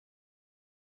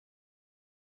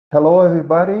Hello,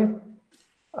 everybody.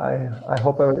 I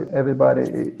hope everybody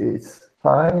is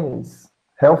fine, is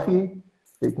healthy,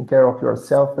 taking care of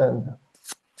yourself and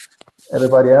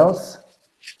everybody else.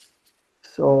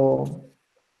 So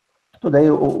today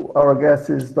our guest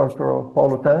is Dr.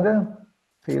 Paolo Tanga.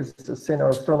 He is a senior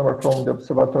astronomer from the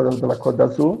Observatory de la Côte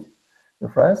d'Azur in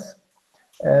France.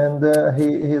 And he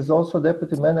is also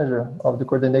deputy manager of the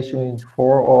coordination unit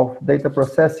 4 of data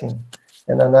processing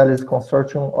and analysis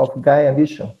consortium of Gaia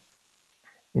mission,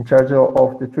 in charge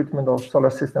of the treatment of solar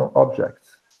system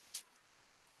objects.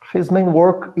 His main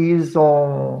work is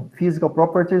on physical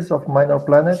properties of minor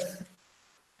planets,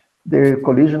 their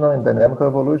collisional and dynamical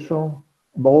evolution,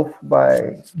 both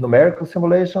by numerical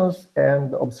simulations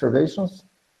and observations.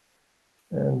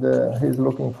 And he's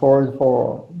looking forward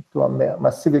to a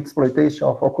massive exploitation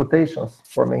of occultations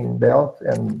forming belt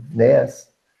and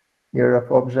NEAs, Near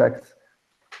Earth objects,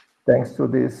 thanks to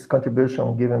this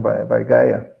contribution given by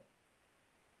Gaia.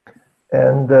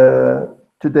 And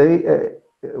today,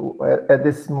 at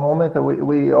this moment,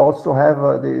 we also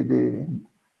have the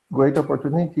great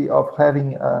opportunity of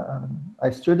having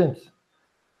a student,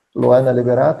 Luana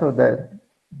Liberato,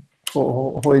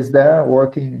 who is there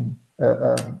working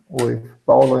with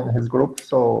Paolo and his group.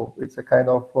 So it's a kind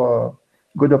of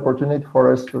good opportunity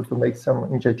for us to make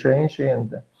some interchange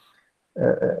and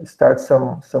start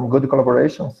some good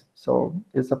collaborations. So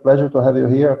it's a pleasure to have you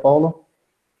here, Paolo.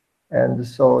 And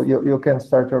so you can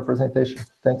start your presentation.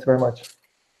 Thanks very much.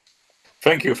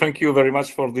 Thank you. Thank you very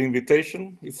much for the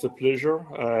invitation. It's a pleasure.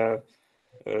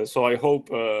 So I hope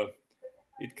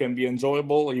it can be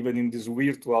enjoyable, even in this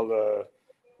virtual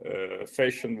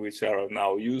fashion which we are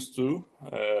now used to.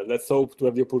 Let's hope to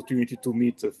have the opportunity to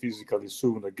meet physically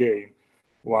soon again,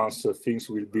 once things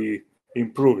will be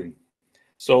improving.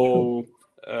 So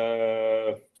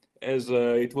as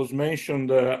it was mentioned,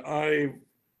 I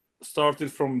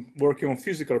started from working on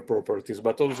physical properties,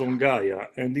 but also on Gaia.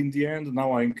 And in the end,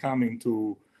 now I'm coming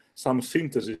to some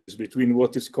synthesis between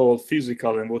what is called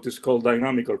physical and what is called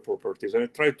dynamical properties. And I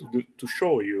try to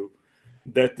show you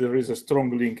that there is a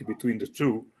strong link between the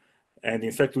two. And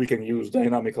in fact, we can use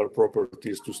dynamical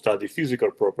properties to study physical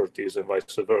properties and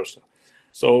vice versa.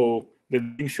 So the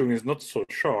distinction is not so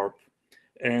sharp.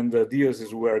 And this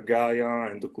is where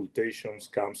Gaia and occultations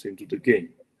comes into the game.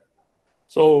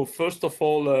 So first of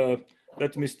all,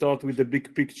 let me start with the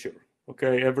big picture.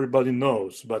 Okay, everybody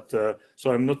knows, but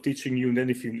so I'm not teaching you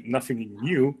nothing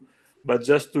new, but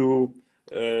just to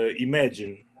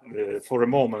imagine for a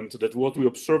moment that what we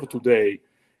observe today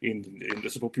in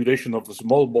this population of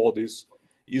small bodies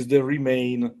is the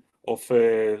remain of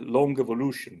a long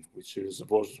evolution, which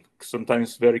was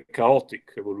sometimes very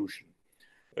chaotic evolution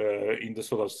in the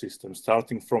solar system,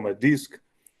 starting from a disk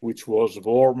which was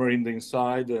warmer in the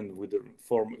inside and with the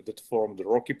that formed the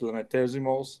rocky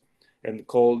planetesimals, and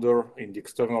colder in the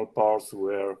external parts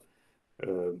where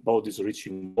bodies rich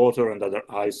in water and other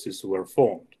ices were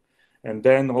formed. And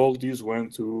then all these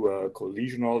went to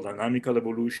collisional dynamical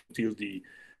evolution till the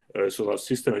solar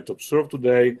system it observed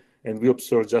today, and we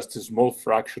observe just a small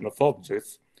fraction of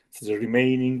objects, the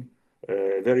remaining,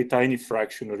 very tiny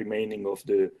fraction remaining of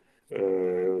the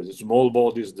small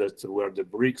bodies that were the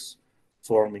bricks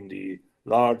forming the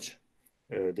large,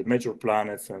 the major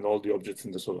planets and all the objects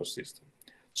in the solar system.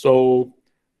 So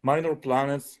minor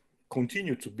planets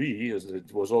continue to be, as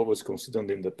it was always considered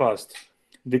in the past,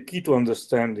 the key to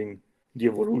understanding the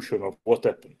evolution of what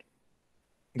happened.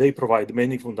 They provide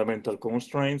many fundamental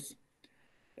constraints,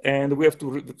 and we have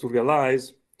to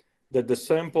realize that the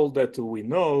sample that we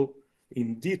know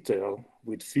in detail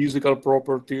with physical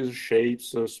properties,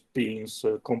 shapes, spins,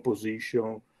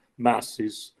 composition,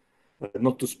 masses,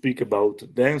 not to speak about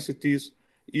densities,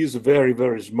 is very,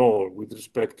 very small with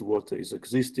respect to what is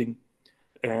existing.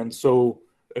 And so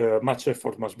much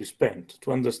effort must be spent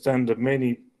to understand the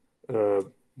many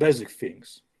basic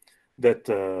things that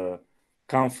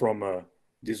come from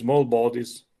the small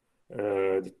bodies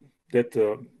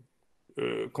that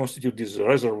constitute this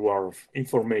reservoir of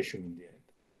information in the end.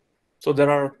 So there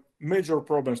are major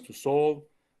problems to solve.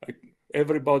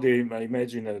 Everybody, I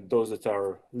imagine, those that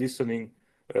are listening,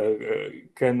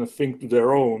 can think to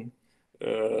their own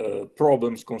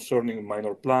problems concerning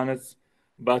minor planets.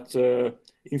 But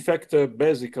in fact,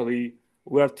 basically,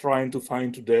 we are trying to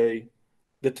find today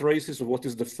the traces of what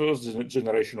is the first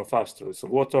generation of asteroids. So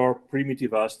what are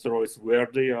primitive asteroids, where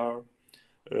they are,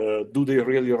 do they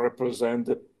really represent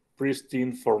the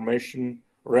pristine formation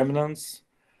remnants?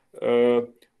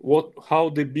 How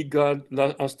the big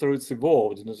asteroids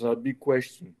evolved? There's a big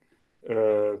question.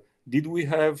 Did we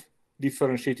have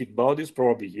differentiated bodies?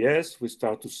 Probably yes. We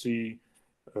start to see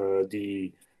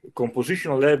the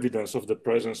compositional evidence of the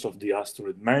presence of the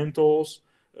asteroid mantles,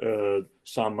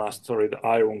 some asteroid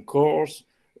iron cores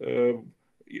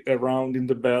around in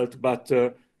the belt, but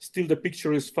still the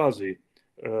picture is fuzzy.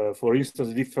 For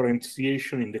instance,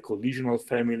 differentiation in the collisional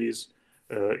families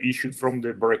issued from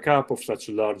the breakup of such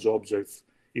large objects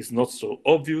is not so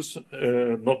obvious,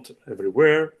 not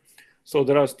everywhere. So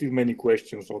there are still many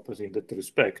questions open in that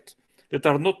respect that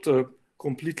are not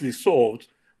completely solved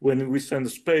when we send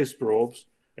space probes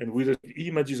and with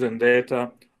images and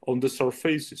data on the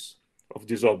surfaces of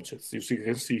these objects. You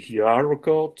can see here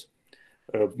Côte.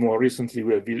 More recently,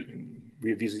 we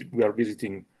are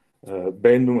visiting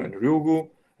Bennu and Ryugu.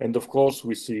 And of course,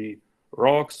 we see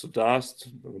rocks, dust,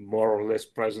 more or less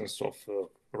presence of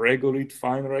regolith,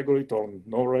 fine regolith, or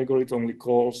no regolith, only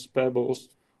cores, pebbles,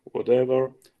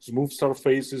 whatever. Smooth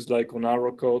surfaces like on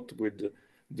Côte with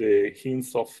the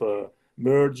hints of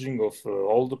merging of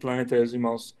all the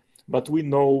planetesimals. But we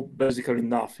know basically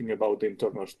nothing about the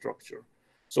internal structure.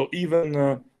 So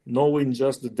even knowing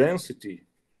just the density,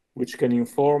 which can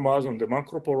inform us on the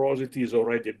macroporosity, is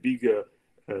already a big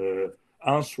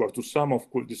answer to some of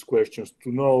these questions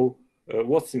to know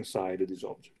what's inside this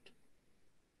object.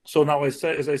 So now, as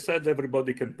I said,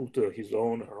 everybody can put his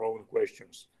own, her own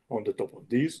questions on the top of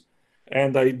this.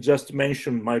 And I just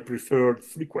mentioned my preferred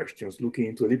 3 questions, looking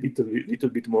into a little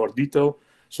bit more detail.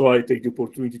 So I take the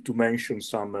opportunity to mention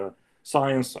some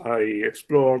science I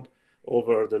explored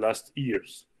over the last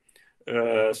years.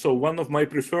 So one of my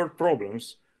preferred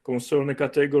problems concern a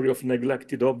category of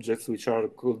neglected objects which are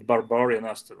called barbarian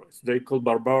asteroids. They call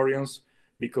barbarians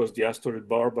because the asteroid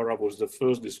Barbara was the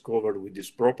first discovered with these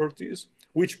properties.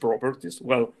 Which properties?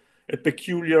 Well, a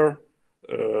peculiar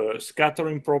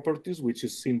scattering properties, which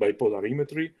is seen by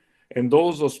polarimetry, and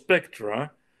also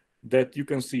spectra that you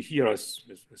can see here as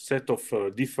a set of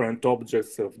different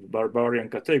objects of the barbarian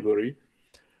category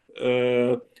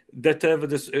that have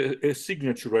a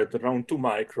signature at around 2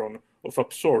 micron of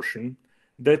absorption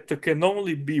that can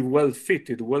only be well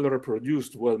fitted, well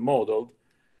reproduced, well modeled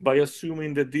by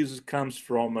assuming that this comes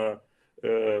from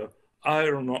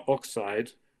iron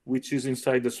oxide, which is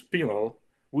inside the spinel,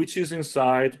 which is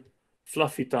inside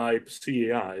fluffy type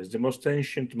CAIs, the most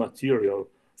ancient material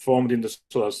formed in the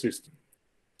solar system.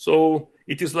 So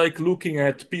it is like looking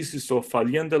at pieces of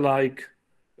Allende-like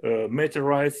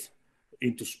meteorites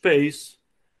into space,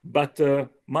 but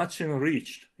much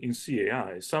enriched in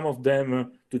CAI. Some of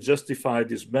them, to justify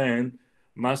this band,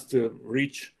 must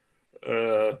reach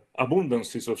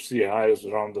abundances of CAIs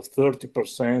around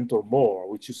 30% or more,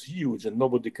 which is huge, and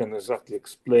nobody can exactly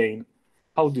explain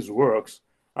how this works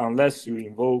unless you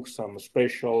invoke some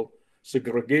special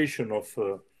segregation of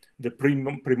the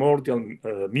primordial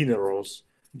minerals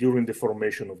during the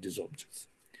formation of these objects.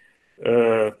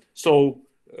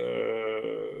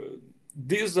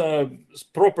 These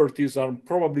properties are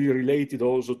probably related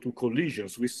also to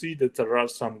collisions. We see that there are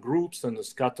some groups and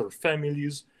scattered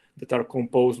families that are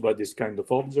composed by this kind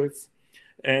of objects.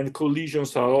 And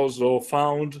collisions are also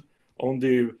found on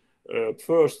the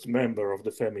first member of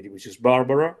the family, which is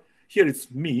Barbara. Here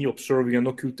it's me observing an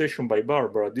occultation by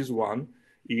Barbara, this one,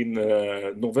 in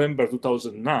November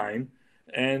 2009.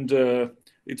 And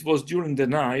it was during the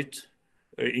night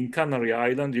in Canary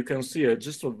Island. You can see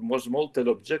just a small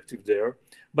teleobjective there.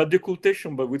 But the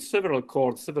occultation, but with several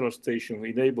chords, several stations,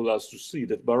 enable us to see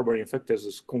that Barbara, in fact,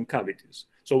 has concavities.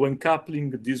 So when coupling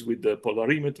this with the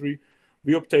polarimetry,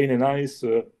 we obtain a nice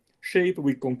shape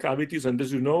with concavities. And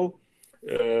as you know,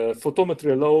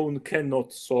 photometry alone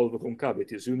cannot solve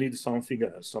concavities. You need something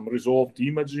else, some resolved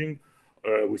imaging,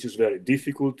 which is very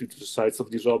difficult to the size of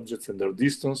these objects and their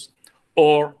distance,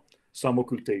 or some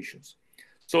occultations.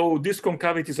 So these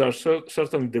concavities are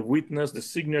certainly the witness, the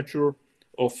signature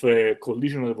of a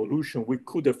collisional evolution. We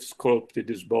could have sculpted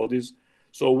these bodies.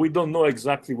 So we don't know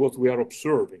exactly what we are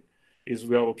observing. Is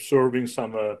we are observing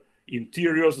some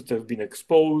interiors that have been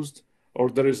exposed or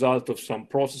the result of some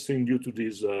processing due to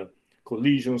these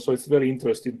collisions. So it's very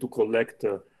interesting to collect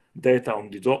data on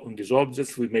these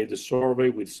objects. We made a survey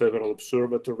with several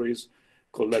observatories,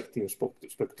 collecting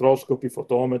spectroscopy,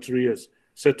 photometry, as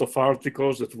set of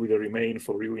articles that will remain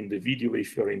for you in the video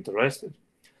if you're interested.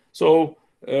 So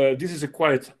this is a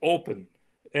quite open,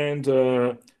 and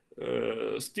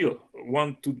still,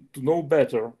 want to know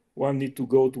better, one need to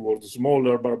go towards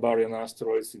smaller barbarian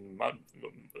asteroids in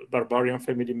barbarian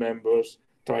family members,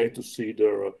 trying to see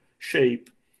their shape,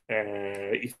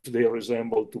 if they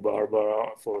resemble to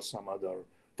Barbara for some other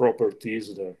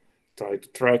properties, try to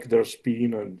track their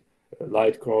spin and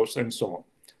light course and so on.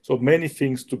 So many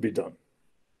things to be done.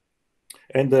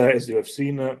 And as you have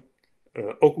seen,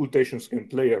 occultations can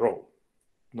play a role.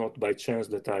 not by chance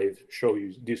that I show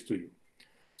you this to you.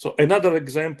 So another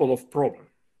example of problem,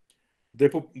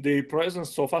 the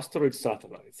presence of asteroid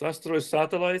satellites. Asteroid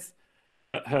satellites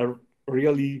are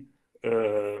really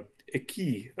a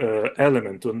key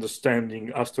element to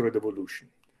understanding asteroid evolution,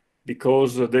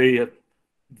 because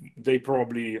they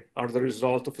probably are the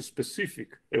result of a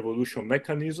specific evolution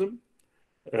mechanism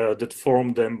that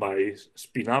formed them by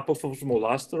spin-up of small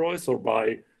asteroids or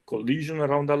by collision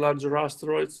around the larger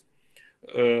asteroids.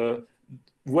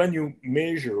 When you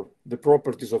measure the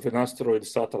properties of an asteroid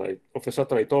satellite, of a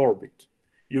satellite orbit,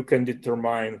 you can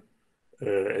determine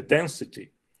a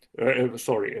density,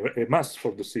 a mass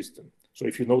for the system. So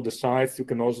if you know the size, you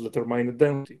can also determine the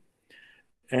density.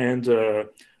 And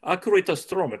accurate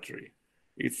astrometry,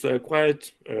 it's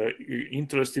quite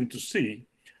interesting to see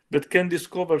that can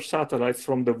discover satellites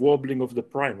from the wobbling of the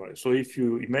primary. So if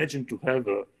you imagine to have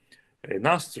an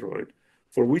asteroid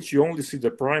for which you only see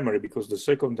the primary because the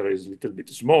secondary is a little bit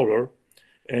smaller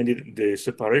and the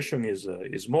separation is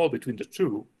small between the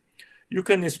two, you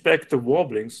can inspect the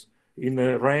wobblings in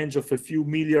a range of a few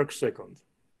milli-arcsec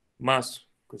mass,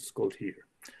 it's called here.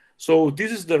 So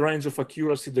this is the range of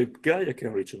accuracy that Gaia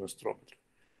can reach in astrometry.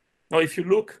 Now, if you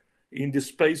look in the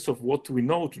space of what we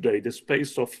know today, the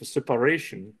space of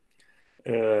separation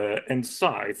and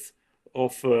size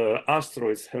of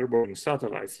asteroids harboring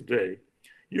satellites today,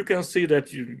 you can see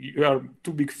that you are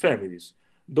two big families.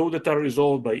 Those that are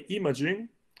resolved by imaging,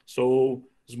 so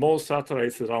small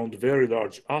satellites around very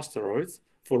large asteroids,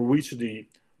 for which the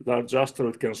large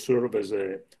asteroid can serve as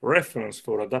a reference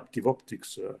for adaptive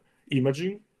optics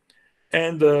imaging,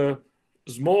 and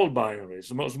small binaries,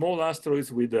 small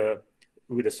asteroids with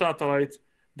a satellite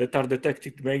that are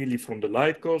detected mainly from the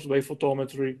light caused by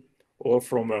photometry or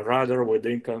from a radar where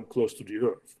they come close to the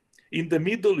Earth. In the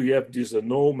middle, you have this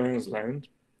no man's land,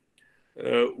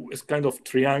 it's kind of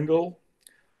triangle,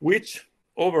 which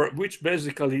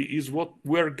basically is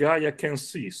where Gaia can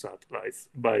see satellites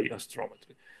by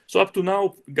astrometry. So up to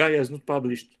now, Gaia has not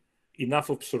published enough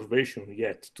observation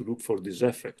yet to look for this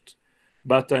effect.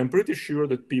 But I'm pretty sure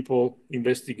that people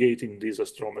investigating this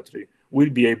astrometry will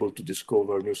be able to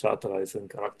discover new satellites and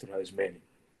characterize many.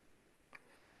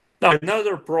 Now,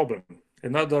 another problem,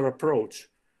 another approach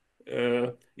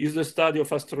is the study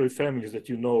of asteroid families that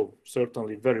you know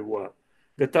certainly very well,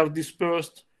 that are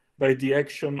dispersed by the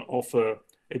action of an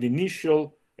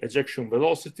initial ejection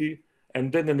velocity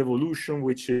and then an evolution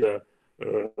which is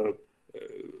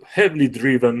heavily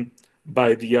driven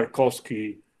by the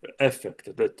Yarkovsky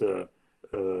effect, that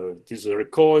is a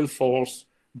recoil force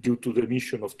due to the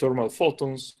emission of thermal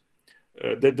photons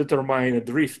that determine a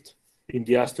drift in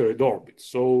the asteroid orbit.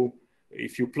 So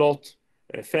if you plot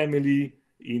a family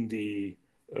in the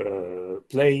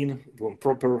plane on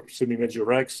proper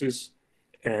semi-major axis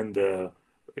and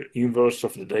inverse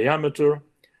of the diameter,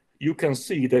 you can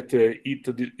see that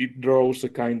it draws a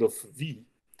kind of V,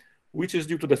 which is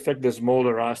due to the fact that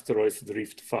smaller asteroids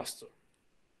drift faster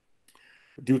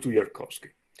due to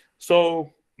Yarkovsky.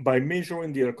 So by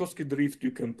measuring the Yarkovsky drift,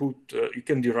 you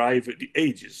can derive the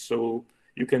ages. So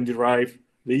you can derive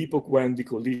the epoch when the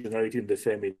collisionarity in the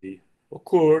family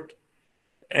occurred.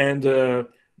 And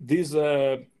this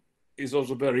is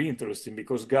also very interesting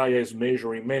because Gaia is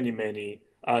measuring many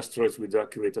asteroids with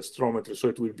accurate astrometry. So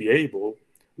it will be able,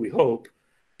 we hope,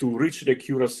 to reach the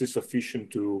accuracy sufficient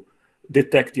to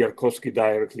detect the Yarkovsky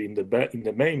directly in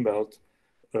the main belt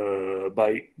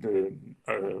by the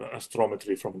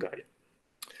astrometry from Gaia.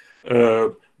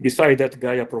 Besides that,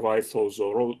 Gaia provides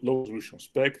also low-resolution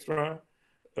spectra,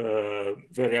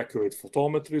 very accurate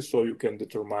photometry, so you can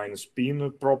determine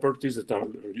spin properties that are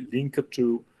linked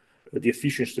to the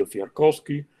efficiency of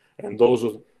Yarkovsky, and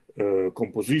also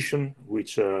composition,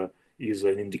 which is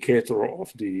an indicator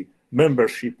of the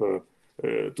membership,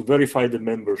 to verify the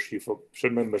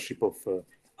membership of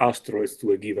asteroids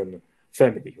to a given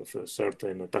family of a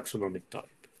certain taxonomic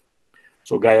type.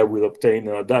 So Gaia will obtain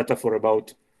data for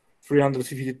about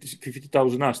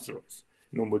 350,000 asteroids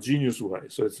in homogeneous way.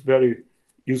 So it's very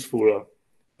useful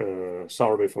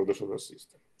survey for the solar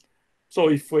system. So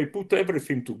if we put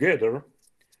everything together,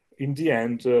 in the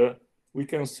end, we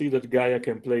can see that Gaia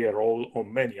can play a role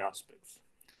on many aspects.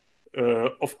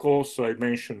 Of course, I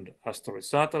mentioned asteroid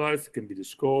satellites can be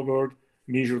discovered,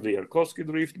 measure the Yarkovsky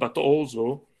drift, but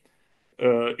also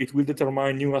it will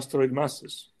determine new asteroid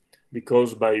masses,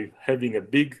 because by having a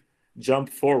big jump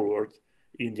forward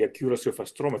in the accuracy of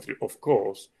astrometry, of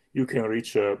course, you can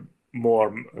reach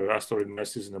more asteroid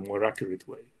masses in a more accurate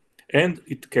way. And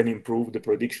it can improve the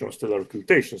prediction of stellar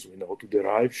occultations, we know, to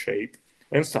derive shape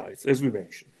and size, as we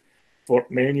mentioned, for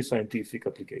many scientific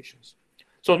applications.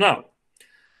 So now,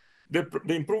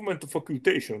 The improvement of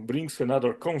occultation brings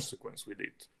another consequence with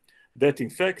it, that in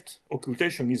fact,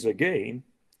 occultation is again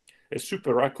a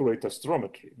super accurate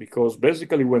astrometry, because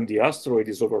basically when the asteroid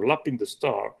is overlapping the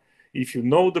star, if you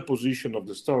know the position of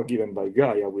the star given by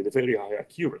Gaia with a very high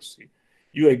accuracy,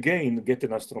 you again get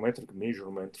an astrometric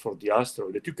measurement for the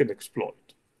asteroid that you can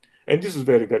exploit. And this is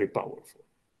very, very powerful.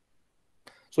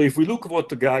 So if we look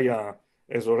what Gaia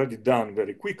has already done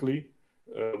very quickly,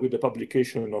 with the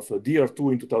publication of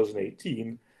DR2 in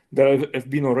 2018, there have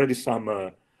been already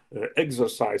some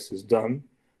exercises done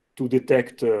to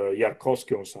detect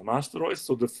Yarkovsky on some asteroids.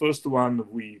 So the first one,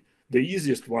 the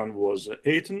easiest one was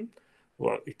Phaethon.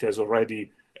 Well, it has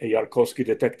already a Yarkovsky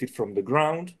detected from the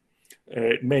ground,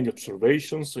 many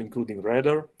observations, including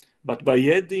radar. But by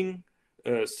adding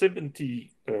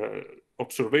 70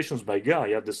 observations by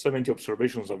Gaia, the 70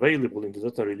 observations available in the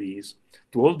data release,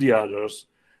 to all the others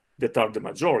that are the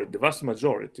majority, the vast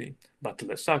majority, but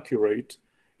less accurate,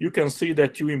 you can see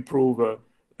that you improve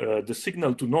the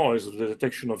signal to noise of the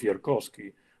detection of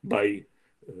Yarkovsky by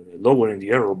lowering the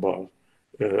error bar.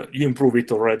 You improve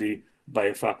it already by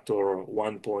a factor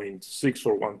 1.6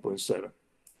 or 1.7.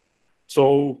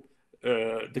 So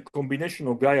the combination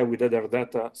of Gaia with other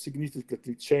data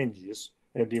significantly changes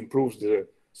and improves the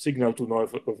signal to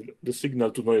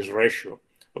noise ratio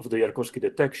of the Yarkovsky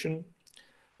detection,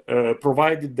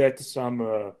 provided that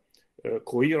some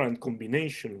coherent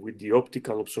combination with the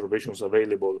optical observations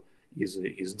available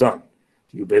is done.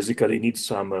 You basically need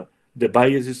some the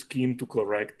bias scheme to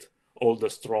correct all the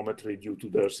astrometry due to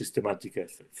their systematic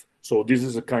effects. So this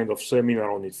is a kind of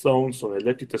seminar on its own, so I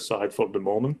let it aside for the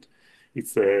moment.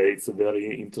 It's a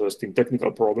very interesting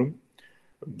technical problem,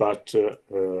 but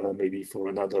maybe for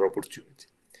another opportunity.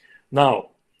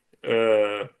 Now,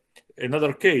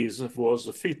 another case was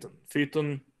Phaethon.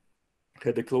 Phaethon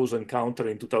had a close encounter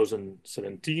in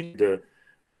 2017, the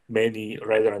many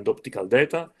radar and optical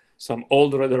data, some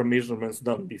old radar measurements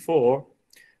done before.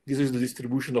 This is the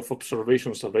distribution of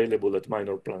observations available at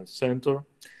Minor Planet Center.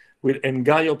 And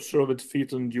Gaia observed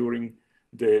Phaethon during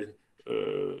the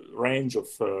range of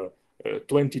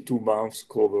 22 months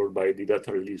covered by the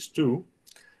data release 2.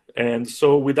 And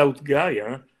so without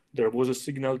Gaia, there was a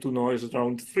signal to noise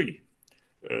around 3,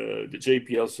 the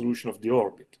JPL solution of the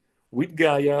orbit. With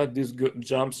Gaia, this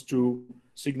jumps to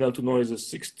signal to noise is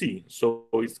 16. So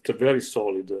it's a very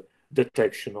solid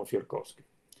detection of Yarkovsky.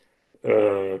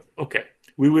 Okay,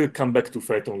 we will come back to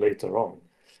Phaethon later on.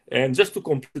 And just to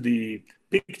complete the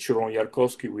picture on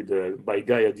Yarkovsky by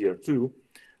Gaia DR2,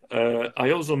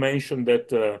 I also mentioned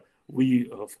that we,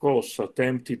 of course,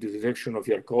 attempted the detection of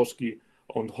Yarkovsky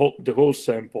on the whole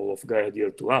sample of Gaia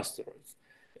DR2 asteroids.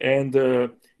 And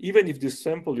even if this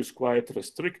sample is quite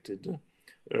restricted,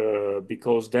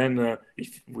 because then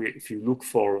if you look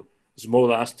for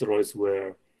small asteroids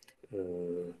where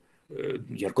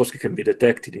Yarkovsky can be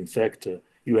detected, in fact,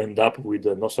 you end up with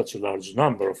not such a large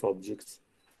number of objects.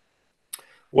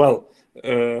 Well,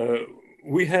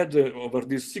 we had over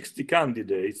these 60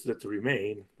 candidates that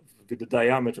remain with a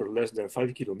diameter less than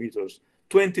 5 kilometers,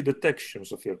 20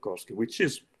 detections of Yarkovsky, which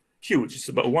is huge. It's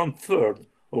about 1/3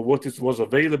 of what was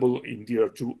available in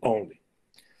DR2 only.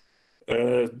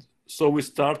 So we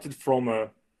started from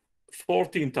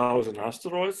 14,000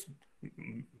 asteroids.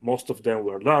 Most of them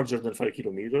were larger than 5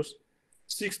 kilometers.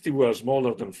 60 were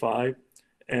smaller than 5,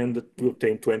 and we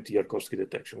obtained 20 Yarkovsky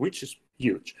detection, which is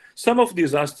huge. Some of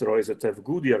these asteroids that have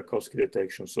good Yarkovsky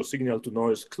detection, so signal to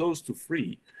noise close to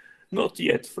 3, not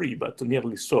yet 3, but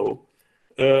nearly so,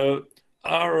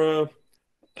 are,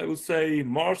 I would say,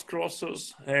 Mars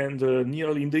crossers and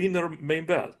nearly in the inner main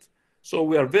belt. So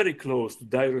we are very close to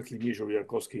directly measure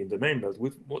Yarkovsky in the main belt,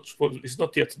 with what is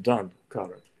not yet done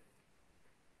currently.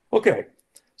 Okay,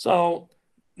 so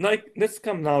now, let's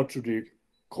come now to the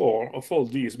core of all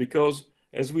these, because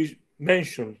as we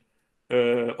mentioned,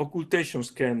 occultations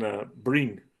can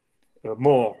bring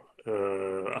more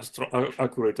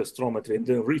accurate astrometry and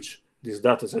enrich these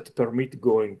data that permit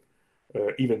going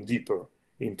even deeper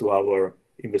into our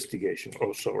investigation.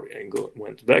 Oh, sorry, I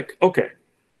went back. Okay.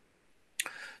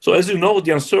 So as you know,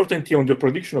 the uncertainty on the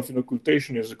prediction of an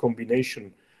occultation is a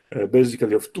combination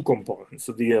basically of two components: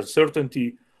 the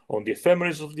uncertainty on the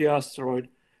ephemeris of the asteroid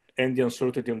and the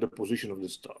uncertainty on the position of the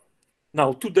star.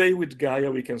 Now, today with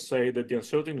Gaia, we can say that the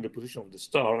uncertainty in the position of the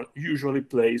star usually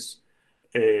plays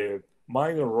a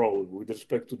minor role with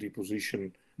respect to the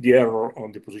position, the error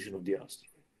on the position of the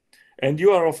asteroid. And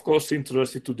you are, of course,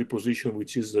 interested to the position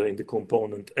which is in the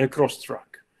component across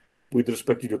track with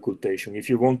respect to the occultation, if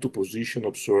you want to position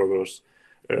observers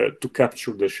to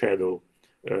capture the shadow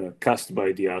cast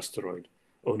by the asteroid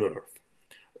on Earth.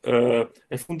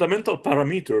 A fundamental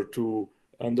parameter to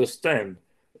understand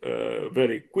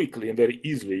very quickly and very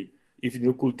easily if the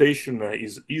occultation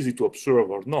is easy to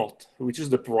observe or not, which is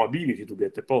the probability to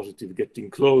get a positive, getting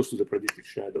close to the predicted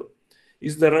shadow,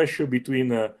 is the ratio between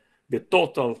the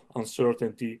total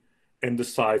uncertainty and the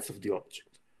size of the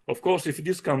object. Of course, if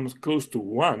this comes close to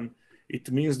 1, it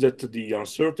means that the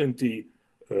uncertainty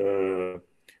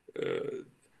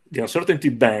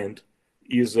band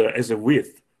is as a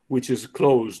width, which is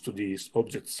close to this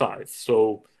object size.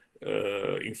 So,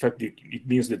 in fact, it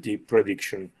means that the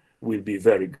prediction will be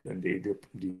very good and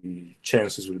the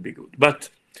chances will be good. But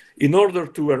in order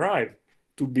to arrive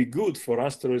to be good for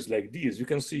asteroids like these, you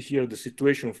can see here the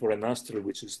situation for an asteroid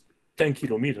which is 10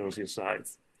 kilometers in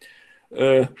size.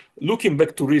 Looking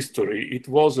back to history, it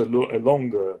was a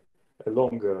longer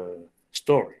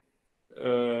story.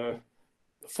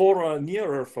 For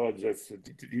near Earth objects,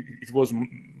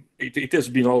 it has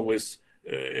been always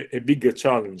a bigger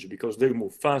challenge because they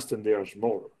move fast and they are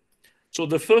smaller. So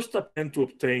the first attempt to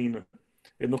obtain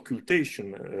an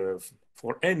occultation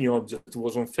for any object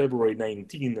was on February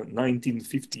 19,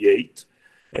 1958,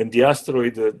 and the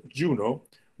asteroid Juno,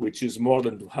 which is more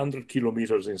than 200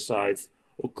 kilometers in size,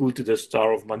 occulted a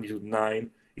star of magnitude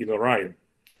 9 in Orion.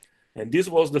 And this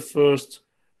was the first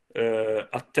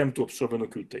attempt to observe an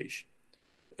occultation.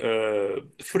 3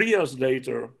 years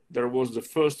later, there was the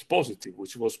first positive,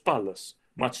 which was Pallas,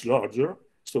 much larger,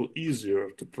 so easier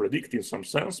to predict in some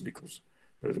sense because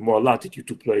there's more latitude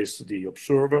to place the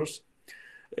observers.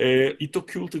 It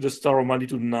occulted a star of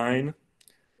magnitude 9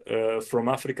 from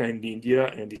Africa and India,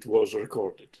 and it was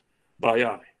recorded by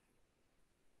eye.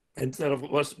 And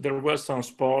there were some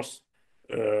sparse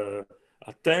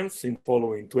attempts in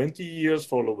following 20 years,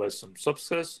 followed by some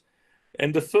success.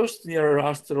 And the first near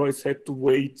asteroids had to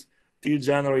wait till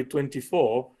January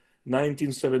 24,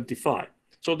 1975.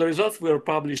 So the results were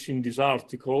published in this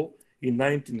article in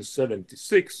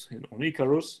 1976 on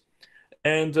Icarus.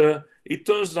 And it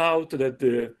turns out that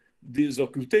this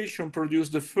occultation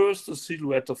produced the first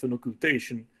silhouette of an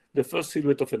occultation, the first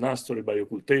silhouette of an asteroid by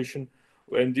occultation.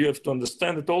 And you have to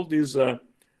understand that all these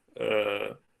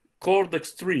chord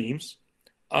extremes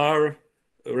are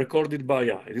recorded by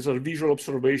eye. These are visual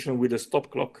observation with a stop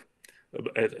clock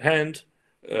at hand,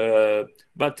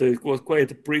 but it was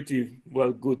quite a pretty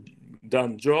good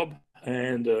done job.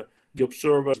 And the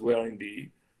observers were in the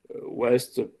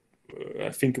west, I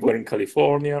think were in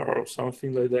California or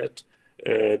something like that.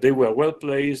 They were well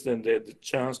placed and they had the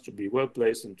chance to be well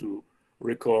placed and to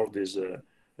record this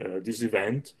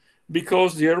event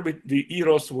because the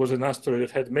Eros was an asteroid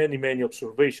that had many, many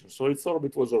observations. So its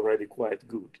orbit was already quite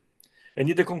good. And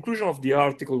in the conclusion of the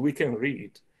article, we can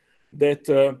read that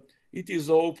it is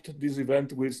hoped this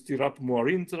event will stir up more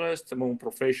interest among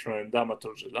professional and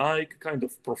amateurs alike, kind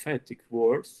of prophetic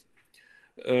words.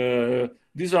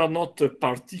 These are not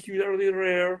particularly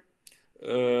rare,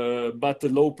 but the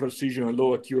low precision and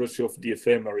low accuracy of the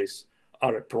ephemeris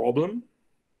are a problem.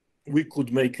 We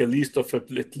could make a list of at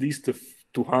least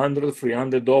 200,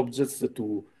 300 objects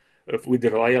with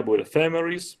reliable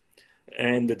ephemeris.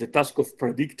 And the task of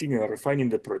predicting and refining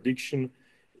the prediction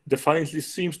definitely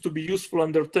seems to be useful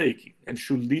undertaking and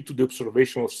should lead to the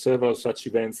observation of several such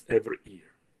events every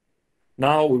year.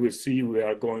 Now we will see we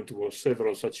are going to have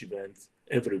several such events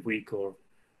every week or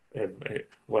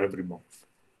every month.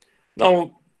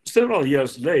 Now, several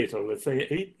years later, let's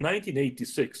say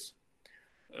 1986,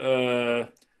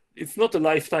 it's not a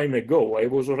lifetime ago. I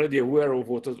was already aware of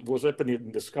what was happening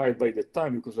in the sky by the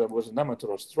time because I was an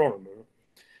amateur astronomer.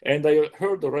 And I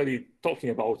heard already talking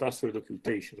about asteroid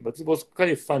occultation, but it was kind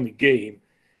of a funny game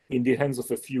in the hands of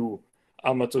a few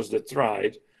amateurs that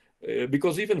tried,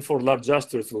 because even for large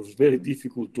asteroids, it was very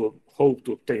difficult to hope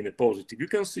to obtain a positive. You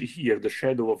can see here the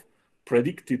shadow of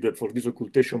predicted for this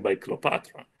occultation by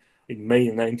Cleopatra in May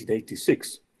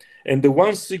 1986. And the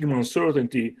 1 sigma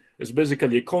uncertainty is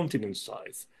basically a continent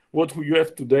size, what you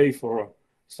have today for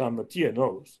some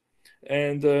TNOs.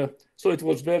 And so it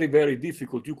was very, very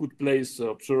difficult. You could place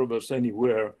observers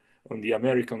anywhere on the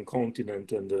American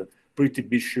continent and pretty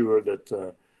be sure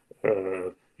that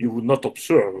you would not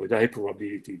observe with high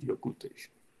probability the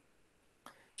occultation.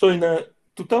 So in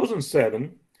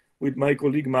 2007, with my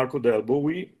colleague Marco Delbo,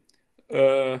 we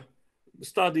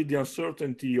studied the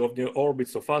uncertainty of the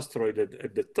orbits of asteroids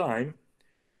at the time.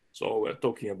 So we're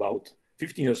talking about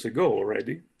 15 years ago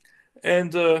already.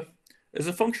 And as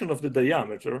a function of the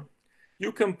diameter,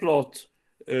 you can plot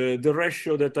the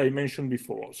ratio that I mentioned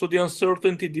before. So the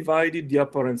uncertainty divided the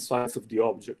apparent size of the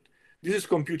object. This is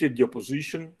computed the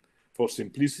opposition for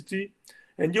simplicity,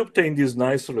 and you obtain this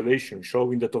nice relation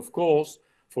showing that, of course,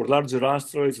 For larger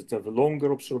asteroids that have a longer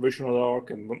observational arc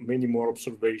and many more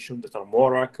observations that are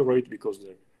more accurate because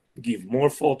they give more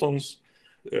photons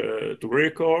to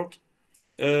record,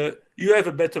 you have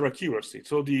a better accuracy.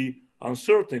 So the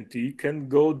uncertainty can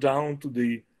go down to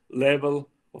the level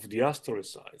of the asteroid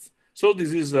size. So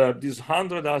this is these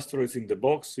 100 asteroids in the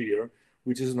box here,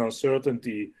 which is an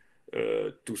uncertainty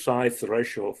to size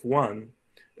ratio of 1,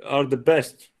 are the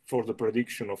best for the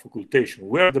prediction of occultation.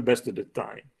 We're the best at the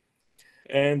time.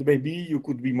 And maybe you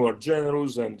could be more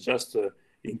generous and just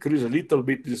increase a little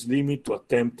bit this limit to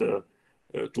attempt to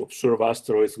observe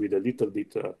asteroids with a little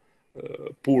bit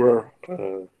poorer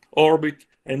orbit,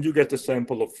 and you get a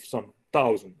sample of some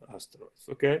 1,000 asteroids,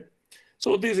 okay?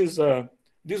 So this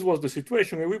was the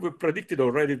situation, and we were predicted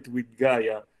already with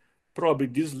Gaia, probably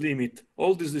this limit,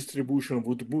 all this distribution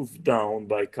would move down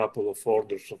by a couple of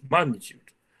orders of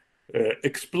magnitude,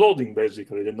 exploding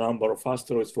basically the number of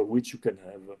asteroids for which you can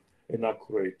have an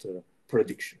accurate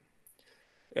prediction.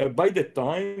 By that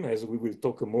time, as we will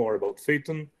talk more about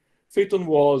Phaethon, Phaethon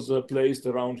was placed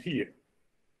around here.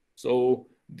 So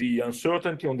the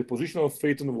uncertainty on the position of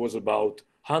Phaethon was about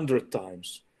 100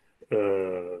 times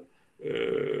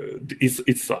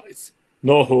its size.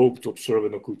 No hope to observe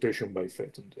an occultation by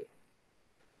Phaethon there.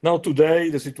 Now today,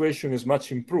 the situation is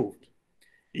much improved.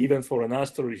 Even for an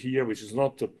asteroid here, which is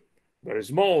not very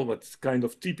small, but it's kind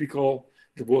of typical,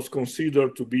 that was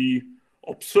considered to be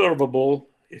observable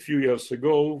a few years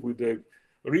ago with a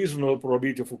reasonable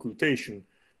probability of occultation,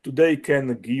 today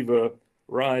can give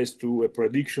rise to a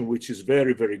prediction which is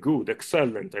very, very good,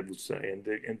 excellent, I would say,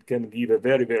 and can give a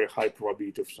very, very high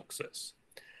probability of success.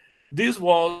 This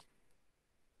was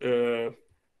a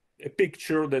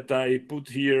picture that I put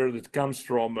here that comes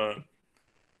from a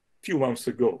few months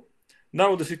ago.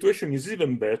 Now the situation is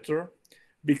even better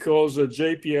because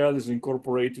JPL has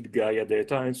incorporated Gaia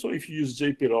data. And so if you use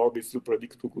JPL orbits to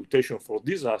predict occultation for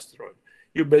this asteroid,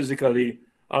 you basically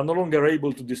are no longer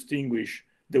able to distinguish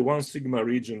the 1 sigma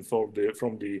region from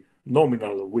the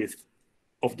nominal width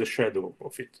of the shadow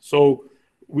of it. So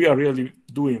we are really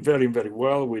doing very, very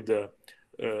well with the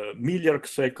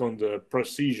milli-arcsec on the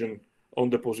precision on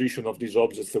the position of these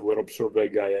objects that were observed by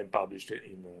Gaia and published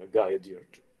in Gaia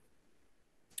DRG.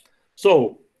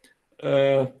 So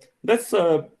let's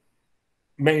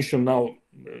mention now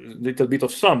a little bit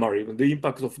of summary, the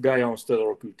impact of Gaia on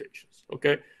stellar occultations.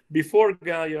 Okay, before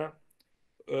Gaia,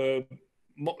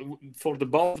 for the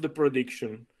bulk of the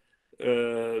prediction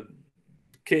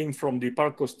came from the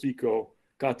Parco-Sticho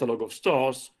catalog of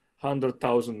stars,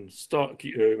 100,000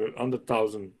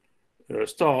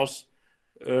 stars,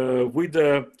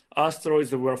 with asteroids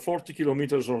that were 40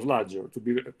 kilometers or larger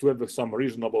to have some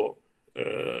reasonable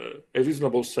a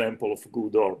reasonable sample of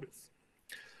good orbits.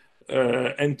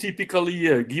 And typically,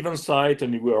 a given site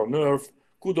anywhere on Earth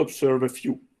could observe a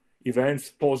few events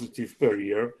positive per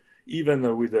year,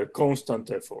 even with a constant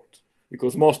effort,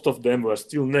 because most of them were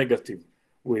still negative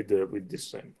with this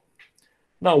sample.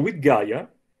 Now, with Gaia,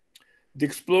 the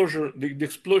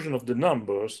explosion of the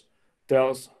numbers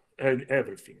tells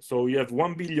everything. So you have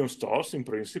 1 billion stars in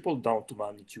principle, down to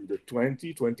magnitude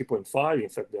 20, 20.5. In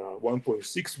fact, there are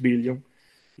 1.6 billion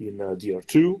in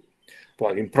DR2.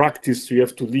 But in practice, you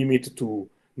have to limit to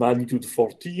magnitude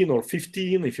 14 or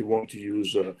 15 if you want to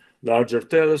use larger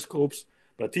telescopes.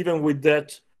 But even with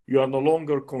that, you are no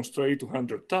longer constrained to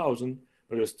 100,000,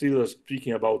 but you're still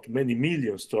speaking about many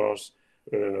million stars,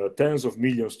 tens of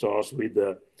million stars with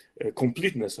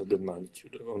completeness of the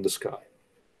magnitude on the sky.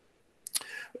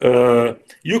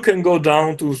 You can go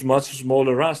down to much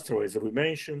smaller asteroids that we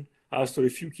mentioned. After a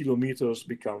few kilometers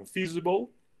become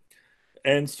feasible.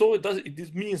 And so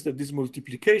it means that this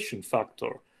multiplication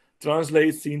factor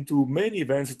translates into many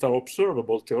events that are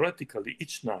observable theoretically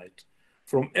each night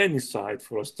from any site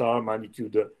for a star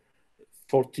magnitude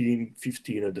 14,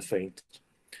 15 at the faintest.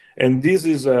 And this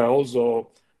is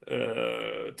also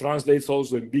translates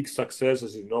also in big success,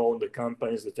 as you know, in the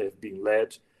campaigns that have been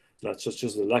led, such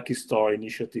as the Lucky Star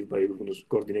initiative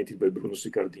coordinated by Bruno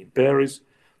Sicardi in Paris,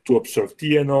 to observe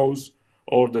TNOs,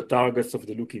 or the targets of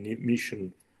the Lucky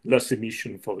mission, less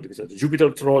emission for the Jupiter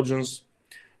Trojans.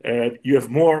 You have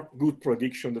more good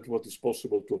prediction than what is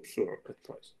possible to observe at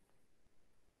present.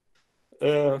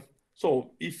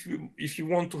 So if you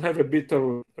want to have a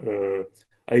better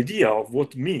idea of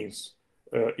what means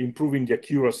improving the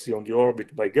accuracy on the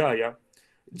orbit by Gaia,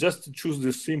 just choose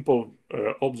this simple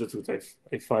object that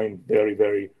I find very,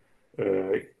 very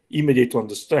immediate to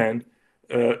understand.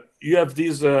 You have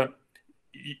this,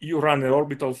 you run an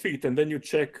orbital fit, and then you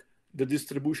check the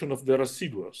distribution of the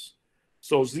residuals.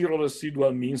 So zero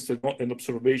residual means that an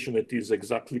observation that is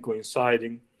exactly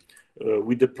coinciding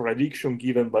with the prediction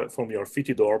given from your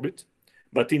fitted orbit,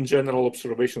 but in general,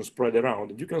 observations spread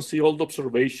around. And you can see all the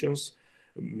observations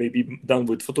maybe done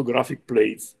with photographic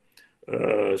plates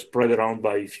spread around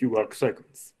by a few arc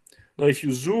seconds. Now, if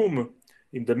you zoom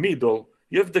in the middle,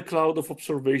 you have the cloud of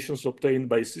observations obtained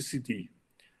by CCD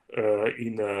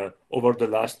over the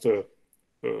last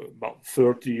about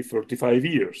 30, 35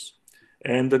 years.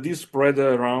 And this spread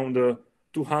around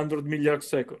 200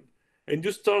 milli-arcsec. And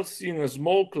you start seeing a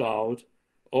small cloud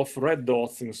of red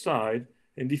dots inside.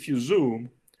 And if you zoom,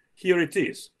 here it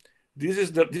is.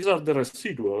 These are the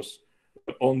residuals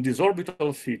on this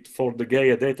orbital fit for the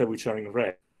Gaia data, which are in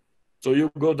red. So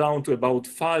you go down to about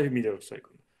 5 milli-arcsec.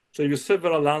 So you have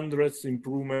several hundreds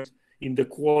improvements in the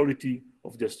quality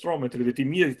of the astrometry that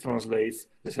immediately translates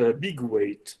as a big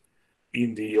weight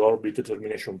in the orbit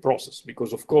determination process.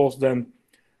 Because of course then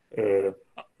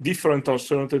different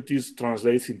uncertainties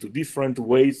translates into different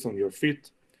weights on your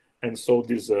fit. And so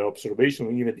this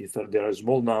observation, even if there are a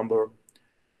small number,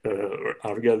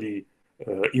 are really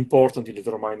important in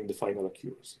determining the final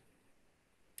accuracy.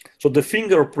 So the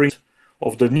fingerprint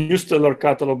of the new stellar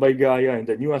catalog by Gaia and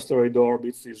the new asteroid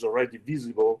orbits is already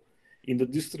visible in the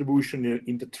distribution,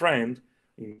 in the trend,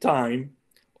 in time,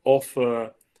 of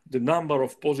the number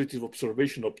of positive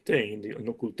observations obtained in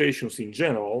occultations in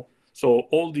general. So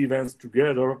all the events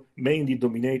together, mainly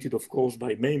dominated, of course,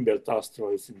 by main belt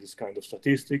asteroids in this kind of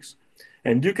statistics.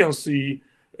 And you can see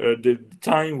the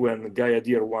time when Gaia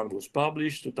DR1 was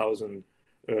published, 2000,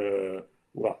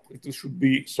 well, it should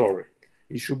be, sorry,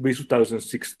 it should be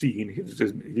 2016, it's a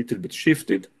little bit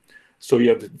shifted. So you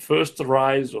have the first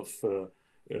rise of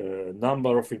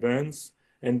number of events,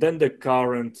 and then the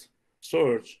current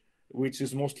surge, which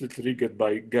is mostly triggered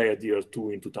by Gaia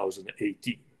DR2 in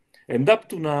 2018. And up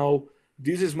to now,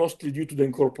 this is mostly due to the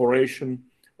incorporation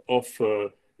of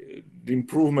the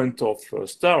improvement of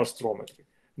star astrometry.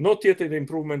 Not yet an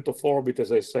improvement of orbit,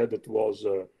 as I said, that was,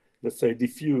 let's say,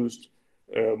 diffused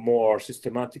more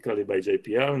systematically by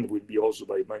JPL and will be also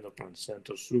by Minor Planet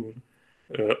Center soon,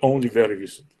 only very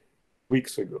recently,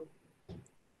 weeks ago.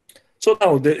 So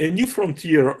now a new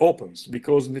frontier opens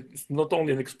because it's not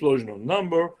only an explosion of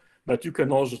number, but you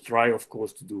can also try, of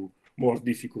course, to do more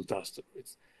difficult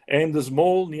asteroids. And the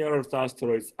small near Earth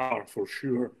asteroids are for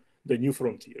sure the new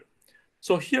frontier.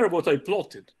 So here what I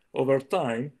plotted over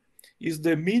time is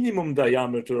the minimum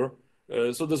diameter,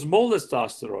 so the smallest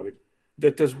asteroid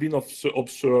that has been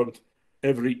observed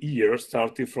every year,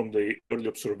 starting from the early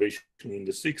observation in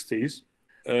the 60s.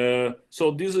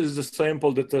 So this is the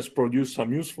sample that has produced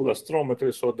some useful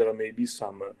astrometry, so there may be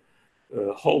some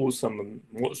holes, some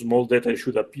small data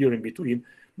should appear in between.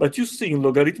 But you see in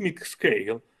logarithmic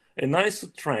scale a nice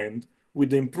trend with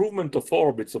the improvement of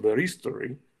orbits over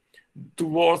history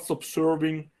towards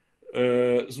observing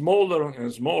smaller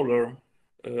and smaller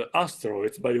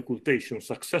asteroids by occultation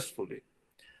successfully.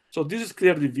 So this is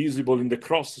clearly visible in the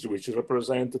crosses, which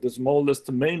represent the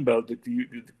smallest main belt that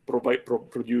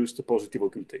produced a positive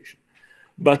occultation.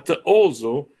 But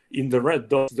also in the red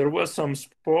dots, there was some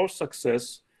spore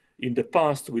success in the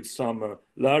past with some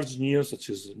large NEAs, such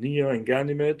as Near and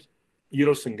Ganymede,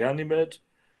 Eros and Ganymede.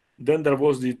 Then there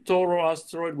was the Toro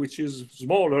asteroid, which is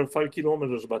smaller, 5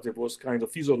 kilometers, but it was kind of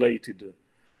isolated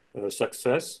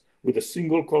success with a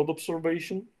single chord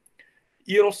observation.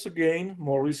 Eros again,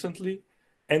 more recently.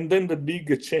 And then the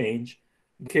big change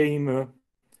became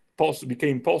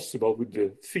possible with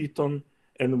the Phaethon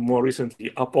and more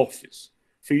recently Apophis.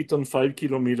 Phaethon 5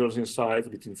 kilometers in size,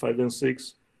 between 5 and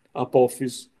 6.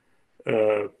 Apophis,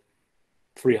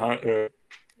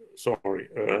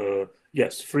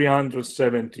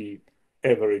 370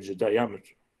 average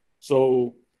diameter.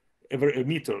 So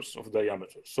meters of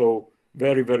diameter. So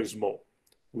very, very small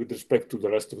with respect to the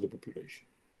rest of the population.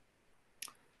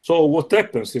 So what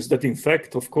happens is that, in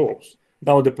fact, of course,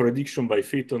 now the prediction by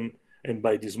Phaethon and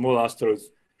by the small asteroids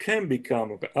can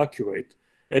become accurate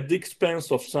at the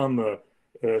expense of some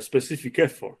specific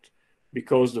effort,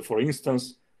 because, for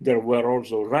instance, there were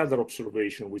also radar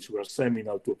observations which were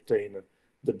seminal to obtain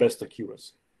the best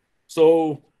accuracy.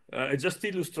 So I just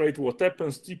illustrate what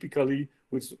happens typically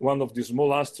with one of the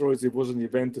small asteroids. It was an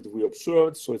event that we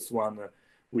observed, so it's one to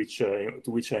which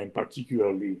I am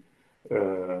particularly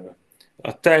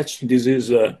attached. This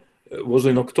is was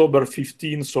in October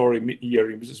 15, sorry,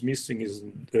 year is missing, is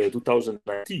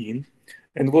 2019,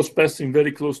 and was passing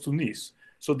very close to Nice.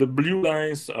 So the blue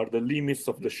lines are the limits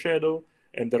of the shadow,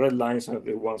 and the red lines are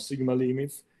the 1 sigma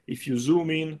limits. If you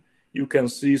zoom in, you can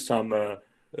see some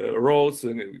roads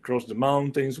across the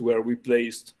mountains where we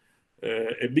placed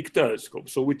a big telescope.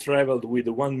 So we traveled with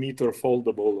a 1 meter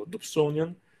foldable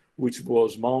Dobsonian, which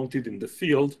was mounted in the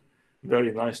field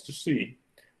very nice to see.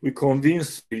 We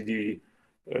convinced the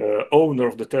owner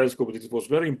of the telescope that it was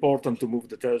very important to move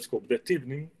the telescope that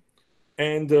evening,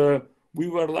 and we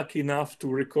were lucky enough to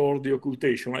record the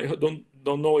occultation. I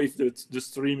don't know if the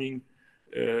streaming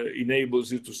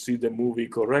enables you to see the movie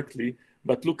correctly,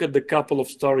 but look at the couple of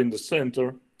stars in the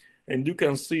center, and you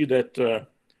can see that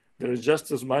there is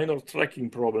just a minor tracking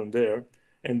problem there,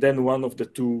 and then one of the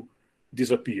two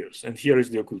disappears, and here is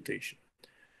the occultation.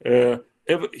 Here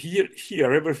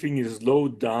everything is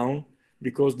slowed down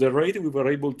because the rate we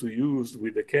were able to use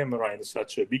with the camera in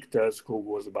such a big telescope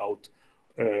was about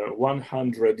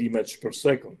 100 images per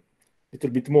second, a little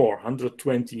bit more,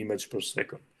 120 images per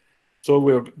second. So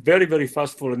we're very, very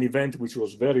fast for an event which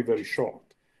was very, very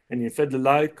short. And in fact, the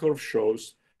light curve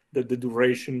shows that the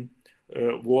duration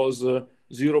was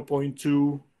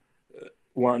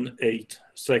 0.218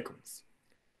 seconds.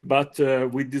 But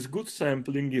with this good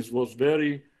sampling, it was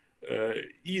very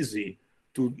easy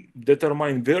to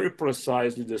determine very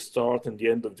precisely the start and the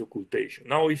end of the occultation.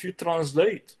 Now, if you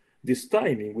translate this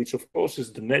timing, which of course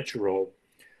is the natural,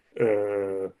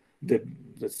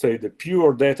 let's say the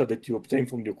pure data that you obtain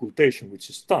from the occultation, which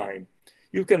is time,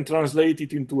 you can translate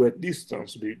it into a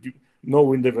distance,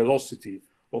 knowing the velocity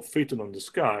of Phaethon on the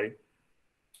sky,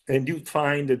 and you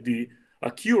find that the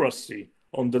accuracy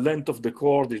on the length of the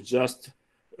chord is just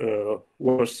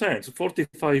 1%, so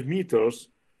 45 meters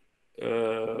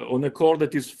on a chord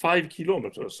that is 5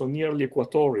 kilometers, so nearly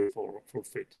equatorial for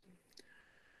Phaethon.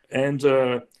 And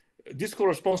this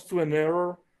corresponds to an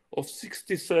error of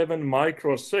 67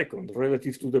 microseconds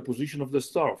relative to the position of the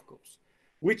star, of course,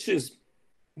 which is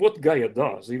what Gaia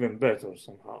does, even better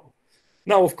somehow.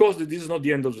 Now, of course, this is not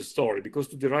the end of the story, because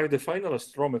to derive the final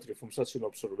astrometry from such an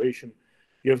observation,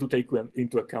 you have to take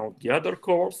into account the other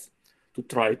chords, to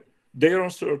try their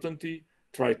uncertainty,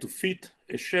 try to fit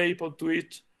a shape onto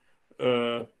it,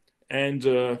 and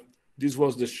this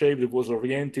was the shape that was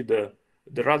oriented, the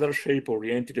radar shape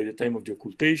oriented at the time of the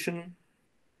occultation,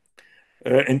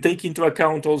 and take into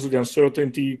account also the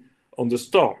uncertainty on the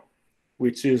star,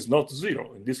 which is not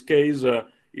zero. In this case,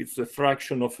 it's a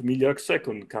fraction of a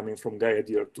milli-arcsec coming from Gaia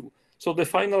DR2. So the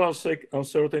final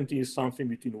uncertainty is something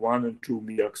between 1 and 2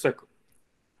 milli-arcsec.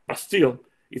 But still,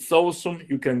 it's awesome.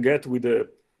 You can get with a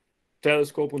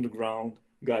telescope on the ground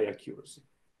Gaia accuracy.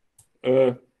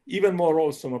 Even more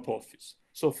awesome Apophis.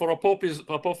 So for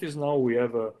Apophis now we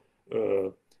have 4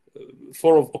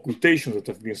 occultations that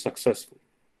have been successful.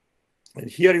 And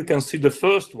here you can see the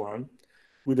first one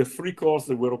with the 3 cores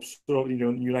that were observed in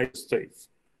the United States.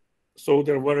 So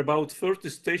there were about 30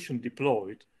 stations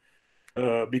deployed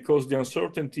because the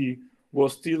uncertainty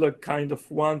was still a kind of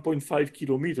 1.5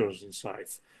 kilometers in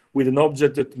size with an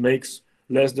object that makes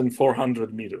less than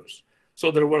 400 meters.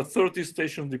 So there were 30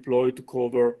 stations deployed to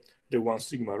cover the 1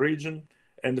 sigma region,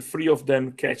 and 3 of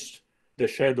them catch the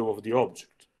shadow of the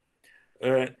object.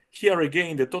 Here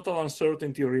again, the total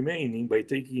uncertainty remaining by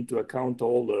taking into account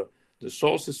all the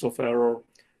sources of error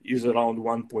is around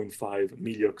 1.5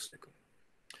 milli-arcsec.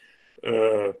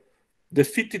 The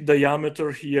fitted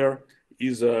diameter here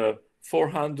is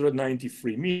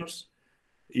 493 meters.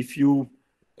 If you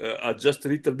adjust a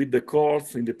little bit the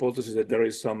chords in the hypothesis that there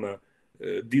is some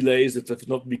delays that have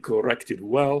not been corrected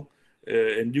well,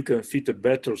 and you can fit a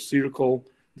better circle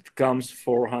that comes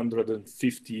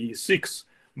 456.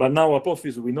 But now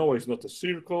Apophis, we know, is not a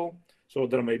circle, so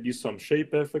there may be some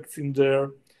shape effects in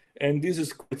there. And this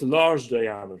is quite a large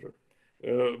diameter.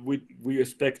 We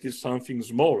expected something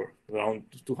smaller, around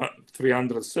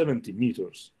 370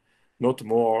 meters, not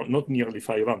more, not nearly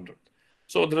 500.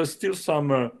 So there is still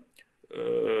some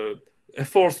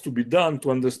efforts to be done to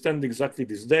understand exactly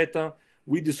this data.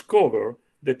 We discover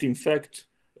that, in fact,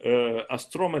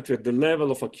 astrometry at the level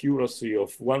of accuracy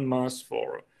of 1 mass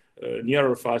for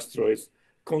Near Earth Asteroids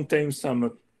contains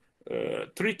some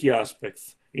tricky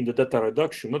aspects in the data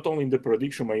reduction, not only in the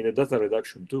prediction, but in the data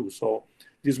reduction too. So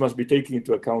this must be taken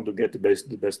into account to get the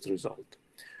best result.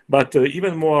 But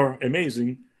even more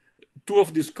amazing, 2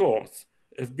 of these chords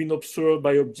have been observed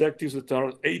by objectives that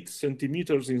are 8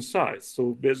 centimeters in size.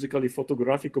 So basically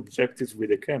photographic objectives with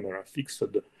a camera fixed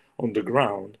on the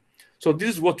ground. So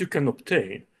this is what you can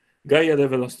obtain, Gaia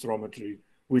level astrometry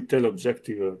with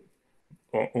teleobjective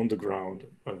on the ground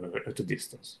at a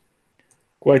distance.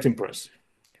 Quite impressive.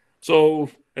 So,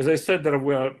 as I said, there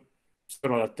were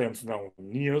several attempts now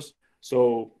on NEOS.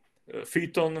 So,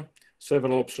 Phaethon,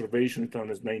 several observations in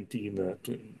 2019,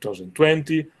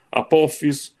 2020.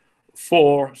 Apophis,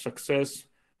 4 success,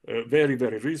 very,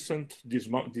 very recent, this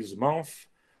month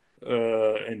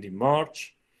and in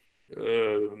March.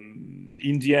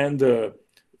 In the end,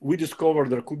 we discovered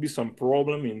there could be some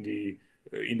problem in the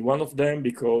in one of them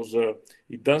because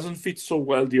it doesn't fit so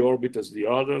well the orbit as the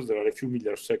others. There are a few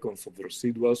milliarseconds of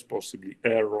residuals, possibly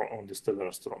error on the stellar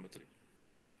astrometry.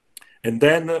 And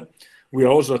then we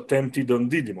also attempted on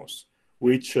Didymos,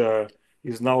 which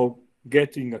is now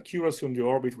getting accuracy on the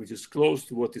orbit, which is close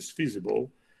to what is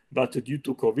feasible. But due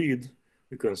to COVID,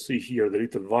 you can see here the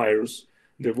little virus,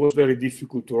 it was very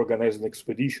difficult to organize an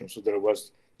expedition. So there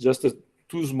was just a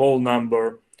too small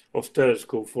number of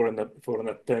telescopes for an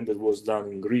attempt that was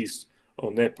done in Greece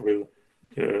on April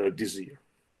this year.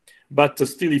 But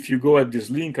still, if you go at this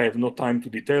link, I have no time to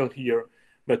detail here,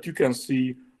 but you can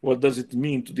see what does it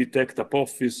mean to detect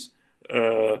Apophis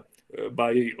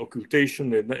by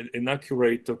occultation, an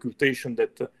accurate occultation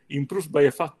that improves by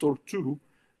a factor 2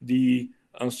 the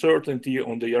uncertainty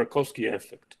on the Yarkovsky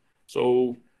effect.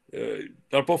 So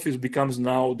Apophis becomes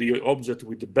now the object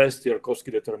with the best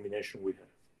Yarkovsky determination we have.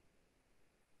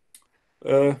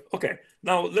 Okay,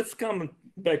 now let's come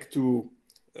back to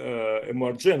a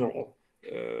more general,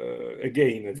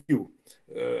 again, view.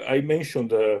 I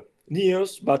mentioned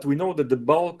NEOs, but we know that the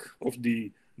bulk of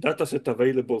the dataset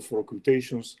available for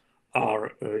occultations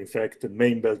are, in fact, the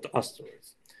main belt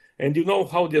asteroids. And you know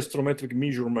how the astrometric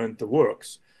measurement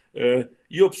works.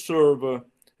 You observe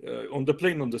on the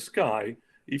plane on the sky,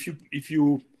 if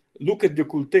you look at the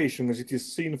occultation as it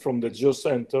is seen from the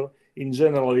geocenter, in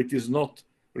general, it is not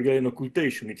really an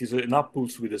occultation. It is an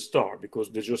impulse with a star, because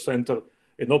the geocenter,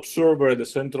 an observer at the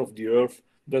center of the Earth,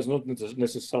 does not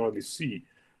necessarily see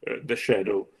the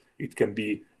shadow. It can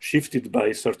be shifted by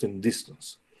a certain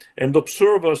distance. And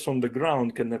observers on the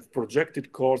ground can have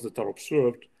projected cores that are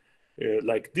observed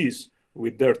like this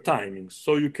with their timings.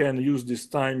 So you can use these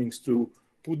timings to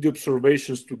put the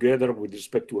observations together with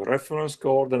respect to a reference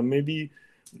core, and maybe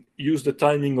use the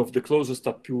timing of the closest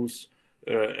impulse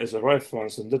as a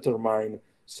reference and determine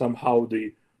somehow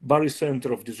the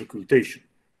barycenter of this occultation.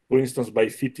 For instance, by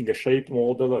fitting a shape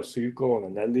model, a circle,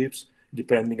 and an ellipse,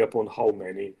 depending upon how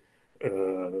many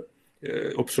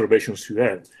observations you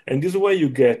have. And this way you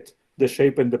get the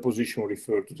shape and the position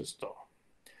referred to the star.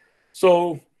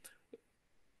 So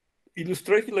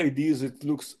illustrated like this, it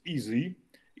looks easy.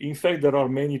 In fact, there are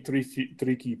many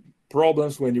tricky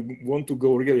problems when you want to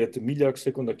go really at the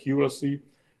milli-arcsec accuracy.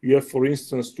 You have, for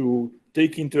instance, to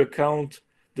take into account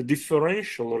the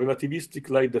differential relativistic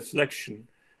light deflection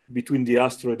between the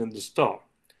asteroid and the star.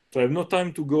 So I have no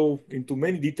time to go into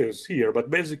many details here, but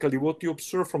basically what you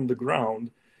observe from the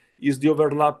ground is the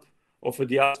overlap of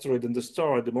the asteroid and the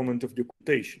star at the moment of the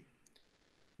occultation.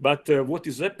 But what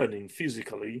is happening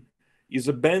physically is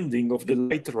a bending of the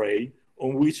light ray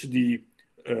on which the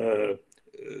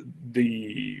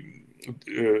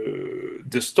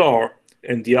star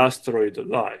and the asteroid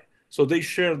lie. So they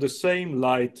share the same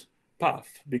light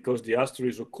path because the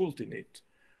asteroid is occulting it,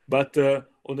 but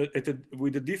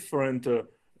with a different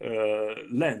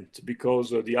length because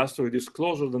the asteroid is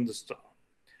closer than the star.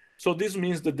 So this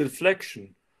means that the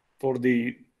deflection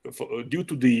due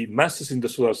to the masses in the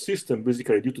solar system,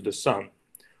 basically due to the sun,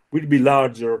 will be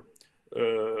larger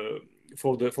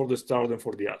for the star than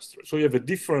for the asteroid. So you have a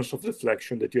difference of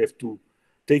deflection that you have to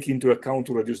take into account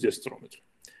to reduce the astrometry.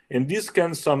 And this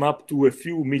can sum up to a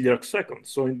few milli-arcseconds.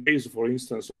 So in case, for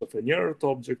instance, of a near Earth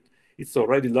object, it's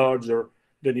already larger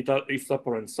than its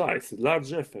apparent size. A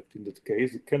large effect in that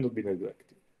case, it cannot be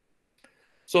neglected.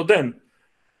 So then,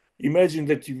 imagine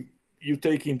that you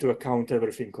take into account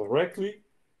everything correctly.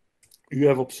 You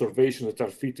have observations that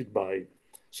are fitted by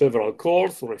several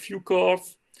cores or a few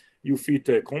cores. You fit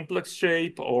a complex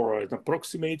shape or an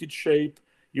approximated shape.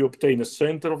 You obtain a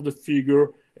center of the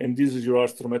figure, and this is your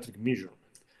astrometric measurement.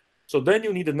 So then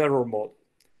you need an error model.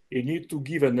 You need to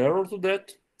give an error to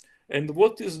that. And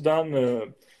what is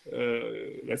done,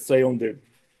 let's say, on the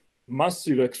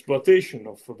massive exploitation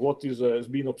of what has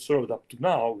been observed up to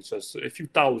now, which has a few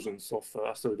thousands of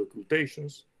asteroid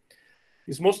occultations,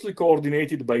 is mostly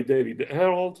coordinated by David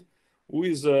Herold, who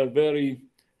is very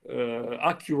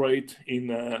accurate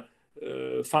in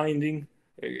finding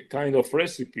a kind of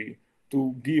recipe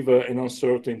to give an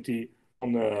uncertainty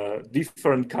on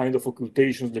different kind of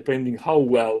occultations, depending how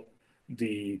well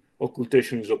the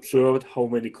occultation is observed, how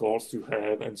many cores you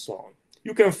have, and so on.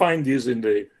 You can find this in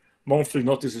the monthly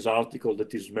notices article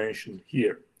that is mentioned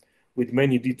here, with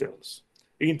many details,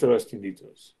 interesting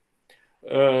details.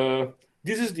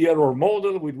 This is the error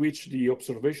model with which the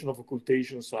observation of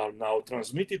occultations are now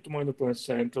transmitted to Minor Planet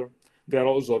Center. They are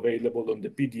also available on the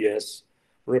PDS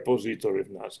repository of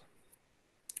NASA.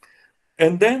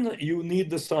 And then you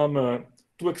need some,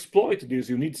 to exploit this,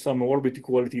 you need some orbit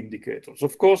equality indicators.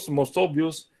 Of course, the most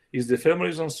obvious is the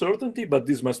ephemeris uncertainty, but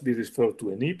this must be referred to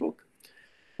an epoch.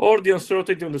 or the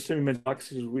uncertainty on the semi-major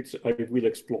axis, which I will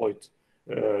exploit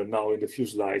now in the few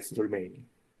slides remaining.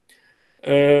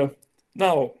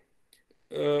 Now,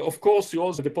 of course, you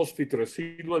also have the post-fit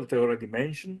residual that I already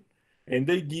mentioned, and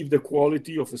they give the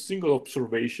quality of a single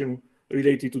observation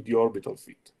related to the orbital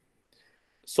fit.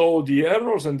 So the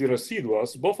errors and the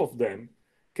residuals, both of them,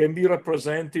 can be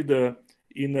represented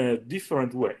in a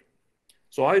different way.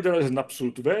 So either as an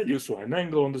absolute value, so an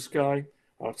angle on the sky,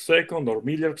 arcsecond or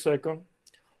milli-arcsecond,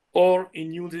 or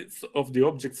in units of the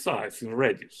object size in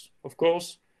radius. Of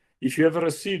course, if you have a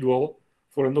residual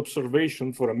for an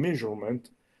observation, for a measurement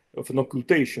of an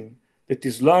occultation that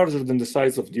is larger than the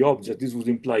size of the object, this would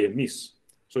imply a miss.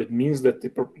 So it means that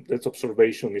that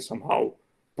observation is somehow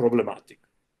problematic,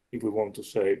 if we want to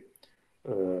say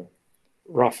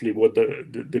roughly what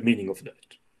the meaning of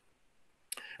that.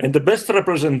 And the best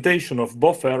representation of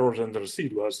both errors and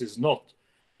residuals is not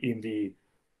in the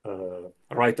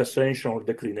right ascension or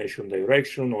declination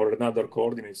direction or another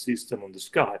coordinate system on the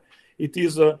sky. It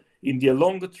is in the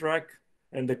along track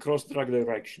and the cross track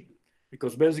direction,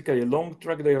 because basically a long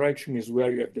track direction is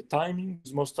where you have the timing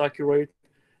is most accurate,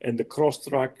 and the cross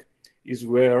track is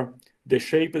where the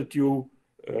shape that you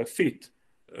fit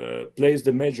plays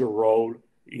the major role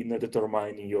in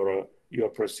determining your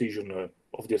precision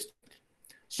of the astrometry.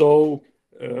 So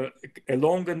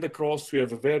along and across, we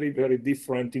have a very, very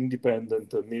different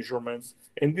independent measurements.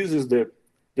 And this is the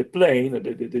plane,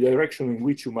 the direction in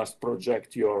which you must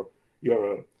project your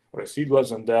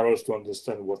residuals and errors to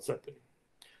understand what's happening.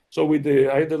 So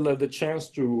I had the chance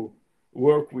to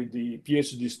work with the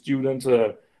PhD students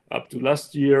up to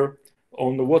last year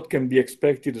on what can be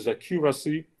expected as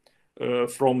accuracy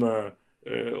from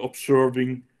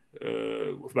observing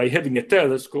by having a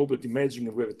telescope. But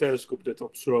imagine we have a telescope that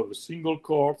observes a single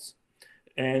quartz,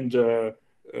 and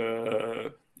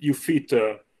you fit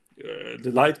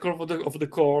the light curve of the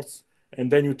quartz,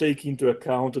 and then you take into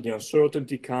account the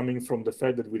uncertainty coming from the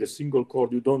fact that with a single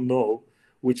quartz you don't know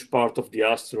which part of the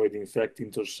asteroid in fact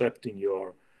intercepting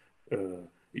your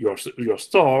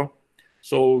star.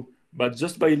 So, but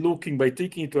just by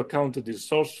taking into account the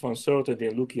source of uncertainty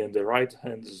and looking at the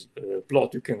right-hand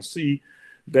plot, you can see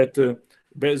that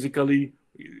basically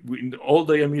in all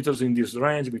diameters in this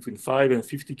range between 5 and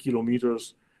 50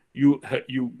 kilometers, you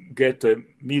get a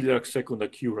milli-arcsecond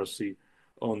accuracy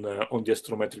on the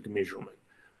astrometric measurement,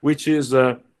 which is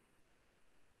I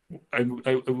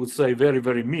would say very,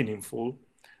 very meaningful,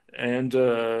 and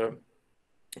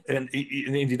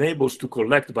it enables to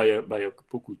collect by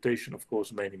occultation, of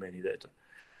course, many data.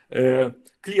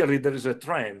 Clearly, there is a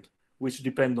trend which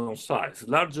depends on size.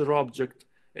 Larger object,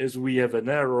 as we have an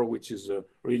error which is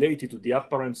related to the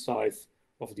apparent size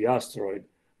of the asteroid,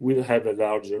 will have a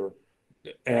larger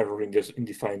error in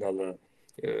the final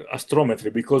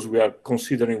astrometry, because we are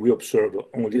considering we observe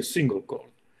only a single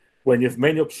chord. When you have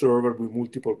many observers with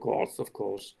multiple chords, of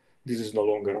course, this is no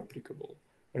longer applicable,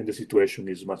 and the situation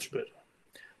is much better.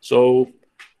 So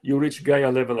you reach Gaia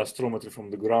level astrometry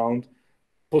from the ground,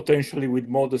 potentially with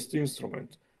modest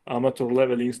instrument. Amateur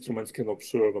level instruments can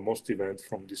observe most events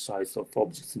from the size of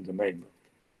objects in the mainland.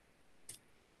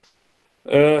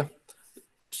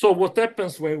 So what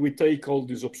happens when we take all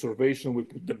these observations, we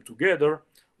put them together,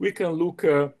 we can look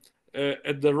at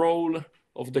the role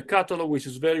of the catalog, which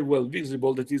is very well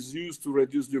visible, that is used to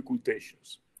reduce the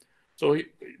occultations. So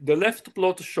the left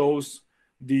plot shows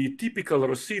the typical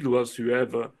residuals you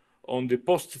have on the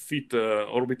post-fit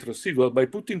orbit residual by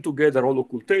putting together all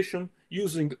occultation,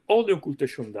 using all the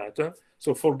occultation data,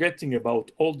 so forgetting about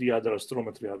all the other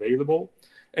astrometry available,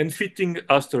 and fitting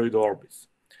asteroid orbits.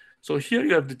 So here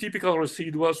you have the typical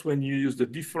residuals when you use the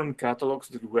different catalogs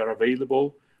that were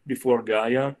available before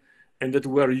Gaia, and that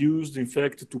were used, in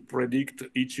fact, to predict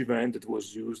each event that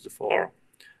was used for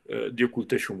the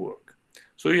occultation work.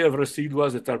 So you have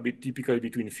residuals that are typically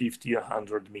between 50 and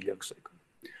 100 milli-arcsecond.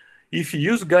 If you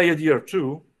use Gaia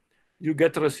DR2, you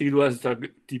get residuals that are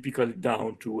typically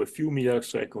down to a few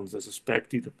milli-arcseconds as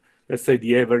expected. Let's say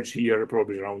the average here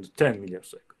probably around 10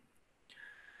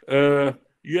 milli-arcseconds.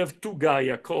 You have two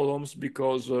Gaia columns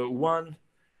because one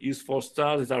is for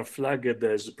stars that are flagged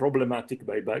as problematic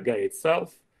by Gaia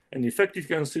itself. And in fact, if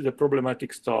you can see the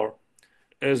problematic star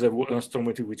as an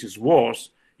astrometry which is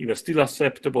worse, it is still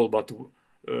acceptable, but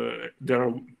there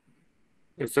are,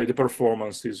 let's say, the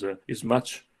performance is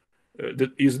much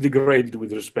that is degraded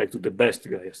with respect to the best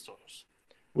Gaia stars,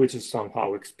 which is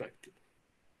somehow expected.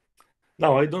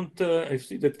 Now, I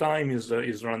see the time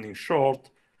is running short,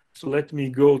 so let me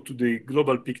go to the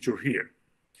global picture here.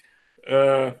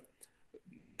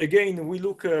 Again, we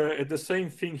look at the same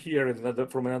thing here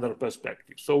from another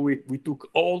perspective. So we took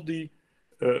all the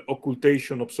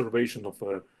occultation observation of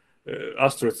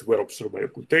asteroids were observed by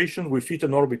occultation. We fit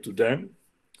an orbit to them,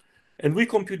 and we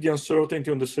compute the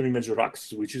uncertainty on the semi-major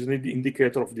axis, which is an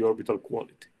indicator of the orbital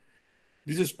quality.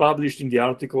 This is published in the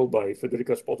article by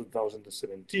Federica Spot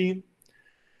 2017,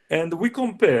 and we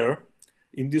compare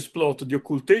in this plot the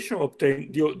occultation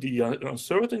obtained, the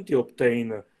uncertainty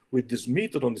obtained with this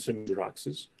method on the semi-major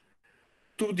axis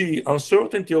to the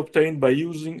uncertainty obtained by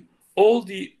using all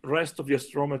the rest of the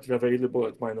astrometry available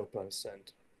at minor planet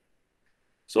center.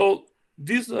 So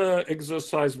this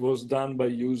exercise was done by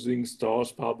using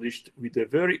stars published with a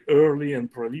very early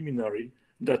and preliminary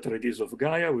data release of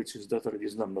Gaia, which is data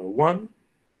release number 1.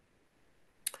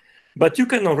 But you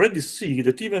can already see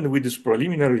that even with this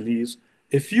preliminary release,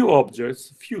 a few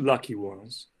objects, a few lucky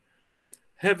ones,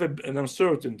 have an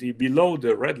uncertainty below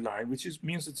the red line, which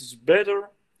means it is better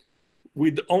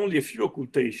with only a few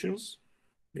occultations,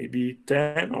 maybe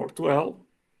 10 or 12,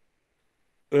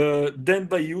 than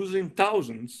by using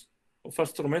thousands of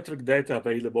astrometric data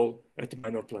available at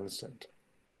minor planet center.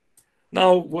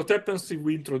 Now, what happens if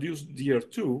we introduce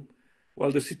DR2?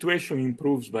 Well, the situation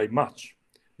improves by much,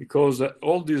 because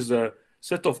all these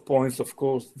set of points, of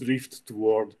course, drift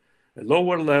toward a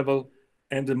lower level,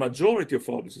 and the majority of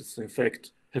objects, in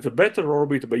fact, have a better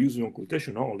orbit by using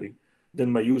occultation only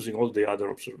than by using all the other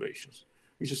observations,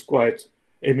 which is quite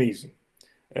amazing.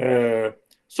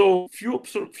 So few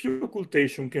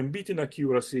occultation can beat in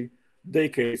accuracy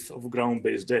decades of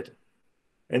ground-based data.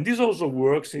 And this also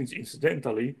works,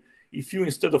 incidentally, if you,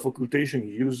 instead of occultation,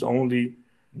 use only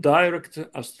direct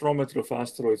astrometry of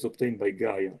asteroids obtained by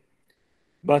Gaia.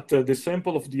 But the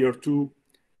sample of DR2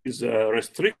 is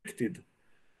restricted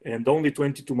and only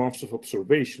 22 months of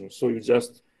observation. So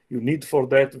you need for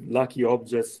that lucky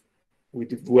objects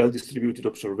with well-distributed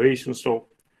observations. So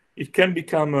it can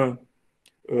become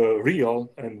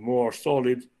real and more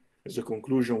solid as a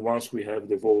conclusion once we have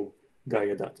the whole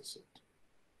Gaia dataset.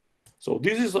 So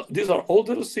these are all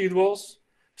the residuals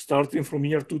starting from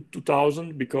year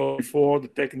 2000, because before the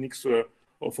techniques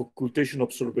of occultation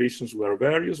observations were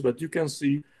various, but you can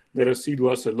see the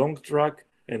residuals along track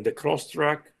and the cross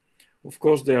track. Of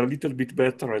course, they are a little bit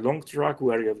better along track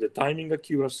where you have the timing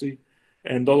accuracy,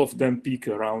 and all of them peak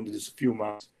around these few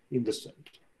months in the center.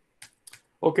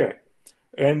 Okay,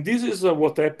 and this is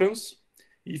what happens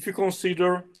if you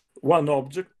consider one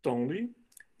object only,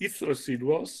 its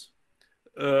residuals.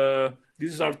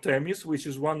 This is Artemis, which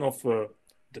is one of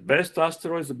the best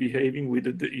asteroids behaving with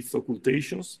its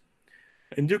occultations.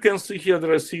 And you can see here the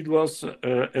residuals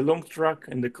along track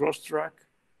and the cross track.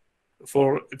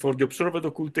 For the observed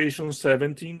occultation,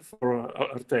 17 for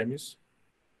Artemis.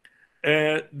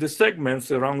 The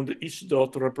segments around each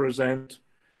dot represent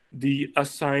the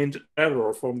assigned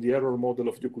error from the error model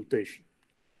of the occultation.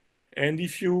 And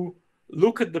if you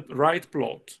look at the right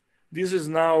plot, this is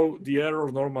now the error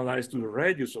normalized to the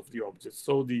radius of the object.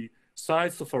 So the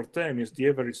size of Artemis, the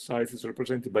average size, is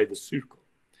represented by the circle.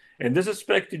 And as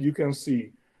expected, you can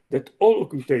see that all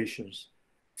occultations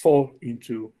fall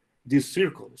into this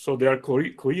circle. So they are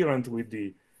coherent with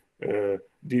the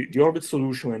orbit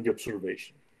solution and the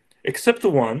observation. Except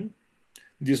one,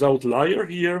 this outlier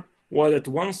here, while at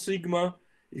 1 sigma,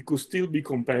 it could still be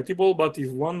compatible, but if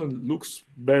one looks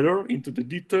better into the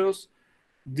details,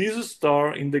 this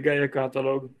star in the Gaia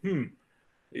catalog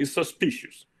is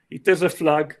suspicious. It has a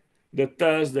flag that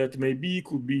tells that maybe it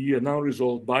could be an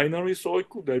unresolved binary, so it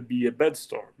could be a bad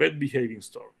star, bad behaving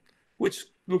star, which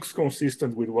looks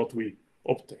consistent with what we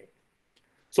obtain.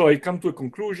 So I come to a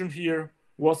conclusion here.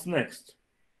 What's next?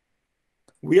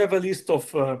 We have a list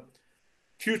of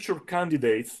future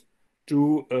candidates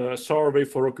to survey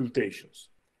for occultations.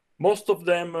 Most of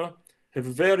them have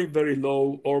very, very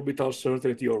low orbital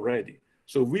certainty already.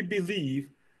 So we believe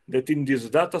that in this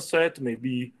data set,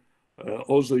 maybe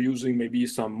also using maybe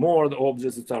some more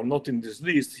objects that are not in this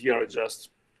list, here are just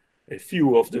a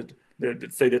few of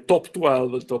say the top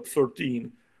 12, the top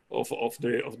 13 of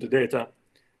the data,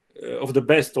 of the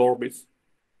best orbits.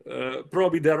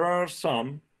 Probably there are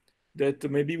some that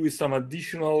maybe with some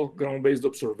additional ground-based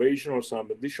observation or some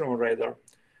additional radar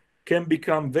can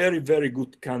become very, very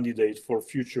good candidates for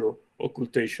future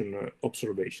occultation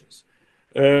observations.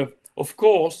 Of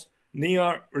course,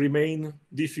 NEAR remain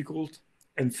difficult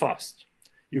and fast.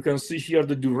 You can see here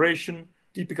the duration.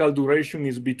 Typical duration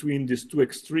is between these two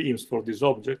extremes for this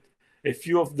object. A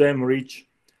few of them reach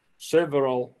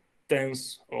several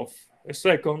tenths of a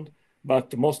second,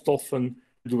 but most often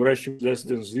duration is less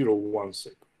than 0.1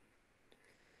 second.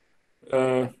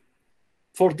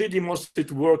 For Didymos,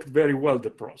 it worked very well, the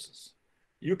process.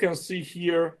 You can see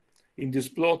here in this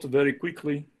plot very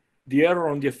quickly the error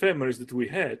on the ephemeris that we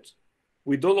had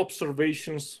with all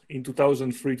observations in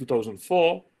 2003,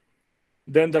 2004,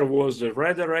 Then there was a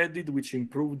radar edit, which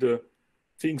improved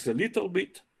things a little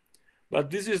bit. But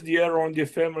this is the error on the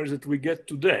ephemeris that we get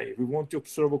today. We want to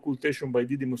observe occultation by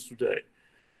Didymos today.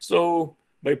 So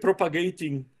by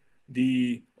propagating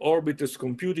the orbit as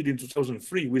computed in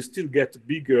 2003, we still get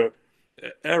bigger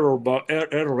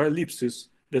error ellipses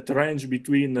that range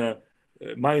between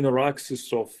minor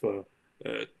axis of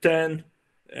 10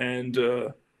 and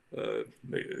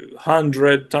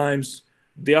 100 times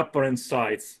the apparent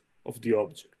size of the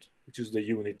object, which is the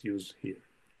unit used here.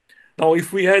 Now,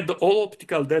 if we had all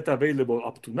optical data available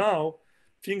up to now,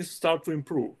 things start to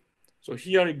improve. So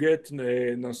here you get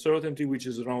an uncertainty which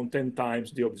is around 10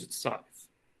 times the object size.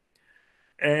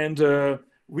 And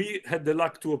we had the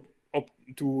luck to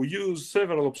use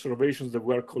several observations that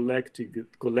were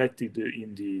collected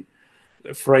in the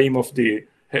frame of the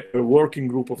working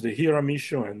group of the HERA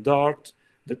mission and DART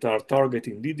that are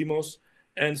targeting Didymos.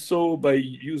 And so by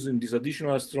using this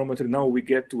additional astrometry, now we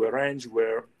get to a range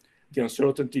where the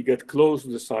uncertainty gets close to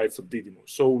the size of Didymos.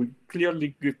 So we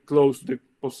clearly get close to the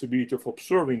possibility of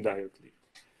observing directly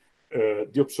the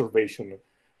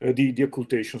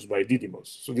occultations by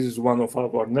Didymos. So this is one of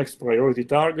our next priority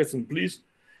targets. And please,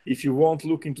 if you want to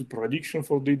look into prediction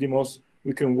for Didymos,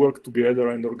 we can work together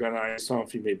and organize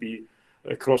something maybe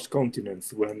across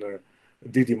continents when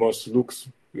Didymos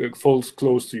falls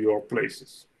close to your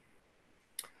places.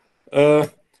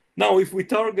 Now, if we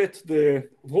target the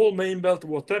whole main belt,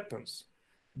 what happens?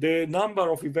 The number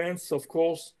of events, of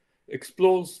course,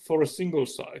 explodes for a single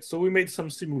site. So we made some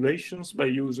simulations by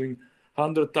using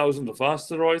 100,000 of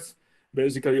asteroids,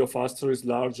 basically of asteroids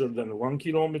larger than 1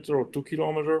 kilometer or 2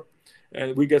 kilometers.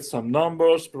 And we get some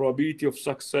numbers, probability of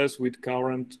success with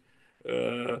current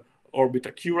orbit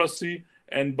accuracy.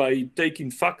 And by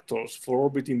taking factors for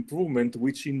orbit improvement,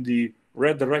 which in the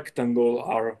red rectangle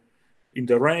are in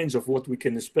the range of what we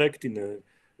can expect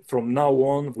from now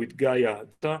on with Gaia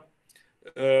data,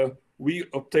 we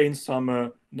obtain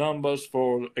some numbers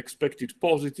for expected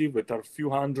positive that are a few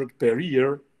hundred per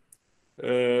year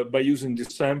by using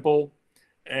this sample.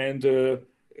 And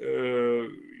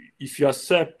if you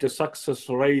accept a success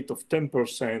rate of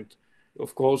 10%,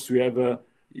 of course,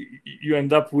 you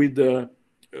end up with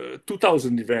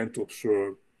 2,000 events to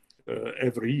observe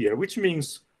every year, which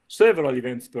means several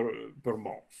events per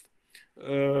month.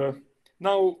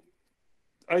 Now,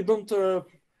 I don't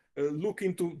look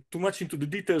too much into the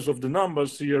details of the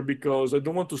numbers here because I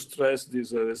don't want to stress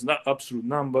these as not absolute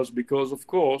numbers because, of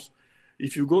course,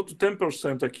 if you go to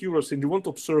 10% accuracy and you want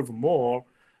to observe more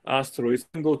asteroids, you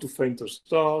can go to fainter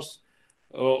stars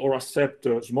or accept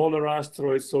smaller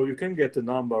asteroids, so you can get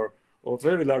a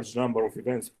very large number of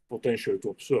events potentially to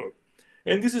observe.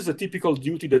 And this is a typical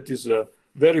duty that is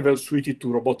very well suited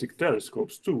to robotic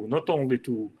telescopes too, not only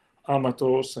to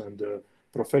amateurs and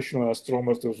professional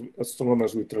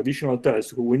astronomers with traditional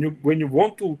telescopes. When you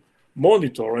want to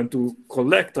monitor and to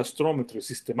collect astrometry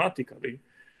systematically,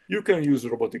 you can use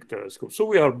robotic telescopes. So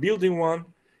we are building one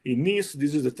in Nice.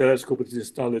 This is the telescope that is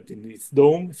installed in its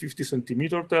dome,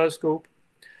 50-centimeter telescope.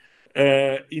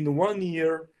 In 1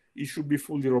 year, it should be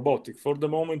fully robotic. For the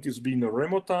moment, it's being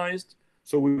remotized,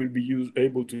 so we will be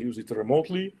able to use it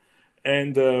remotely.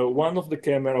 And one of the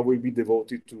camera will be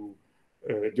devoted to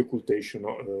the occultation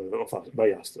by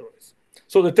asteroids.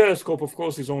 So the telescope, of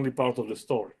course, is only part of the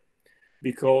story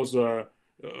because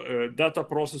data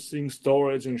processing,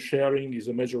 storage, and sharing is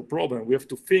a major problem. We have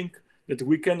to think that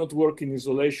we cannot work in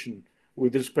isolation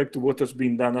with respect to what has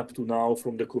been done up to now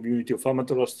from the community of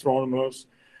amateur astronomers,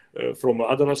 from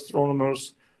other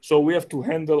astronomers. So we have to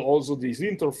handle also this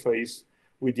interface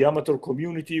with the amateur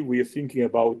community. We are thinking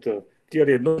about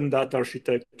clearly a non-data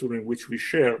architecture in which we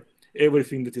share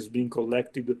everything that is being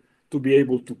collected to be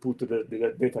able to put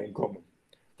the data in common.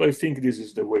 So I think this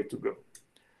is the way to go.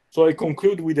 So I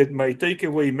conclude with my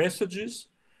takeaway messages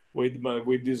with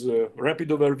this rapid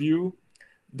overview.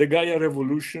 The Gaia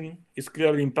revolution is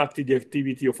clearly impacting the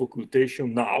activity of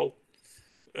occultation now,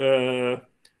 the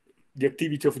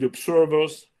activity of the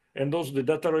observers, and also the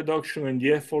data reduction and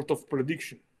the effort of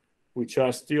prediction, which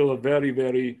are still very,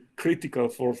 very critical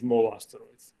for small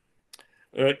asteroids.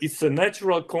 It's a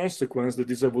natural consequence that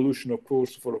this evolution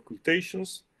occurs for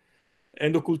occultations.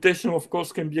 And occultation, of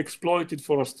course, can be exploited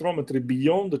for astrometry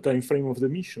beyond the time frame of the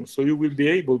mission. So you will be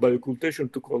able, by occultation,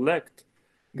 to collect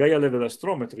Gaia-level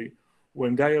astrometry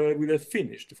when Gaia will have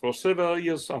finished for several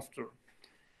years after.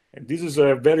 And this is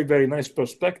a very, very nice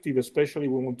perspective, especially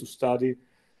when we want to study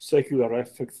secular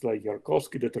effects like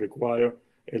Yarkovsky that require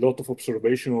a lot of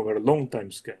observation over a long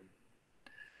time scan.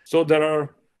 So there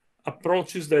are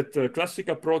approaches classic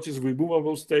approaches with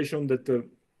movable station that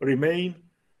remain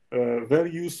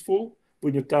very useful,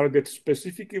 when you target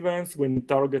specific events, when you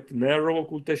target narrow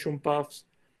occultation paths.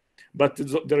 But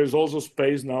there is also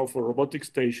space now for robotic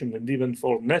station and even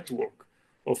for network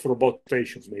of robot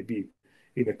stations, maybe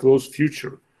in a close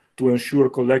future, to ensure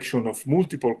collection of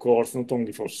multiple cores, not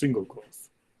only for single cores,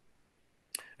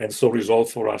 and so resolve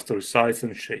for asteroid size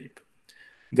and shape.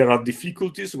 There are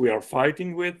difficulties we are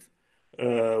fighting with,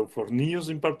 for NEOs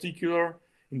in particular.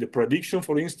 In the prediction,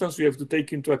 for instance, we have to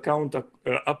take into account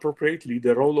appropriately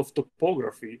the role of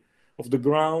topography of the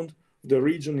ground, the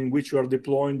region in which you are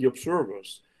deploying the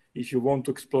observers, if you want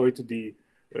to exploit the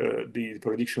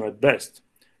prediction at best.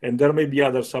 And there may be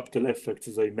other subtle effects,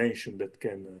 as I mentioned, that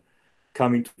can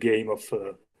come into the game of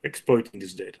exploiting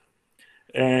this data.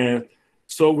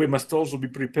 So we must also be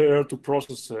prepared to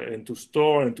process and to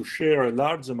store and to share a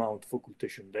large amount of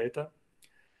occultation data.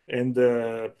 And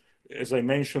as I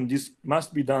mentioned, this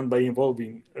must be done by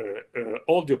involving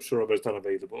all the observers that are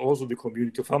available, also the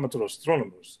community of amateur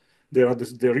astronomers. There are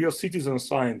the real citizen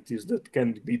scientists that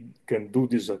can do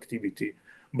this activity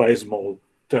by small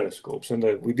telescopes. And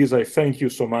with this, I thank you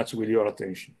so much for your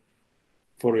attention.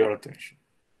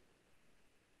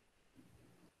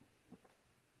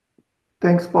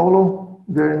 Thanks, Paolo.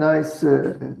 Very nice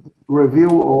review,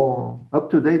 or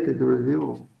up-to-date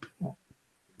review of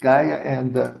Gaia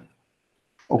and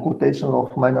occultation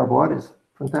of minor bodies.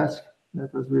 Fantastic.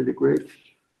 That was really great.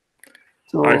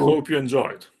 So I hope you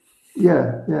enjoyed.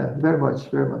 Yeah, very much.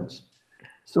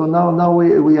 So now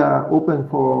we are open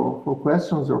for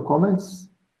questions or comments.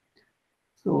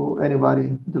 So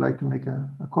anybody would like to make a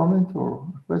comment or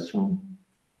a question?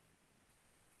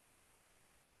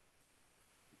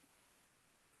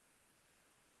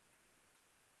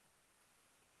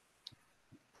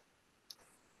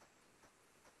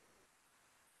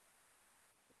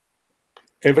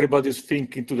 Everybody's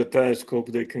thinking to the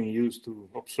telescope they can use to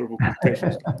observe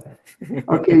occultations.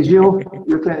 Okay, Gil,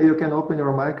 you can open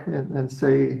your mic and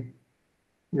say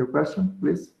your question,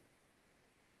 please.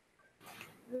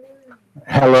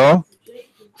 Hello.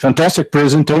 Fantastic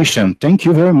presentation. Thank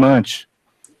you very much.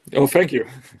 Oh, thank you.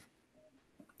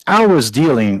 I was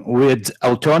dealing with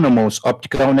autonomous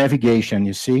optical navigation,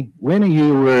 you see. When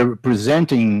you were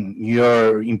presenting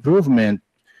your improvement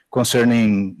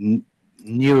concerning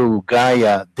new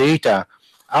Gaia data,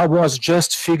 I was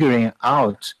just figuring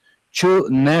out two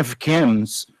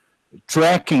navcams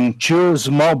tracking two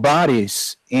small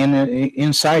bodies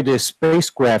inside the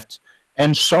spacecraft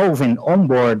and solving on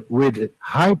board with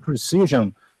high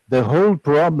precision the whole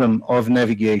problem of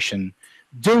navigation.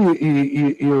 Do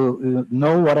you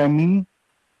know what I mean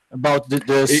about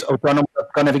this autonomous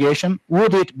navigation?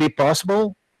 Would it be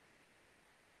possible?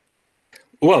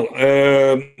 Well,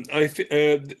 I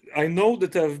know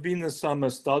that there have been some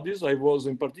studies. I was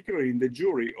in particular in the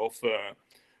jury of a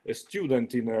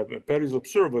student in a Paris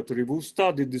Observatory who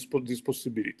studied this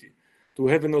possibility to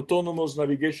have an autonomous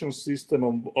navigation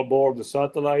system aboard the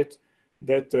satellite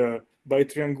that by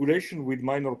triangulation with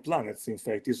minor planets, in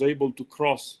fact, is able to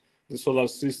cross the solar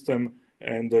system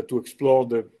and to explore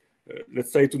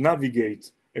let's say, to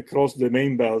navigate across the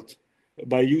main belt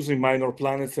by using minor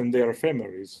planets and their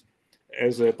ephemeris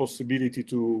as a possibility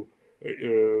to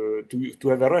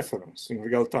have a reference in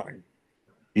real time.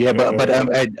 Yeah,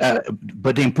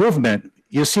 but the improvement,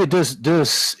 you see,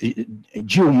 this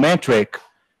geometric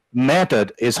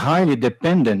method is highly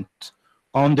dependent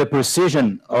on the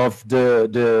precision of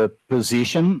the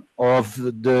position of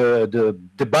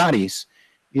the bodies.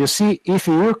 You see, if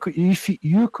you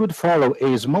could follow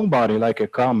a small body like a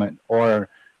comet or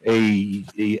an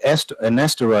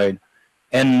asteroid,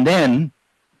 and then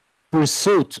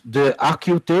pursuit the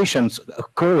occultations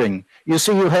occurring, you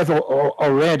see, you have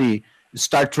already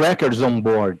star trackers on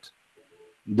board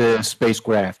the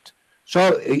spacecraft.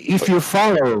 So if you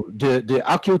follow the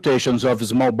occultations of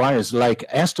small bodies like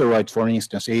asteroids, for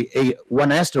instance,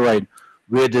 one asteroid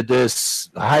with this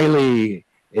highly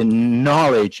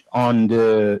knowledge on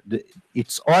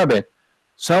its orbit,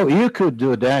 so you could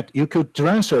do that. You could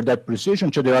transfer that precision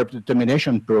to the orbit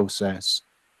determination process,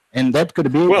 and that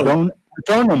could be done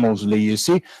autonomously. You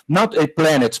see, not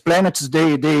planets. Planets,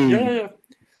 they yeah.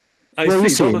 I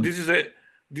see. No,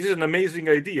 this is an amazing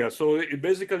idea. So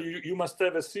basically, you must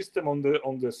have a system on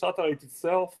the satellite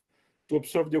itself to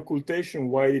observe the occultation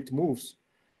while it moves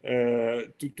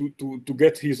to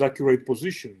get his accurate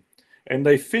position. And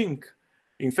I think,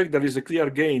 in fact, there is a clear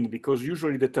gain because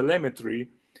usually the telemetry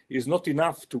is not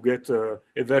enough to get a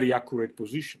very accurate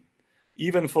position.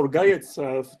 Even for Gaia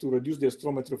itself, to reduce the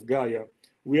astrometry of Gaia,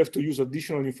 we have to use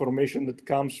additional information that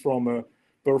comes from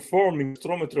performing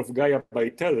astrometry of Gaia by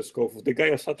telescope of the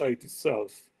Gaia satellite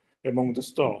itself among the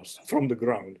stars from the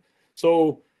ground.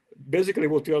 So basically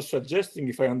what you are suggesting,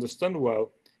 if I understand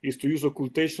well, is to use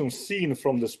occultation seen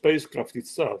from the spacecraft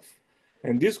itself.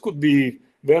 And this could be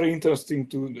very interesting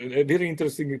a very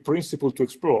interesting principle to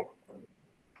explore.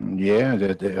 Yeah,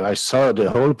 I saw the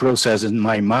whole process in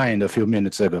my mind a few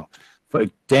minutes ago.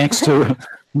 Thanks to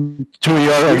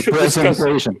your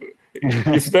presentation.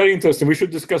 It's very interesting. We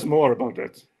should discuss more about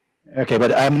that. Okay,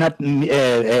 but I'm not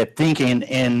thinking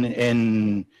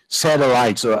in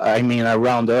satellites, or I mean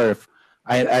around Earth.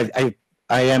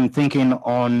 I am thinking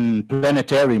on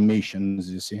planetary missions,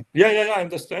 you see. Yeah, I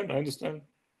understand.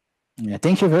 Yeah,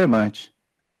 thank you very much.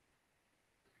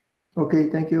 Okay,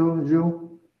 thank you, Gil.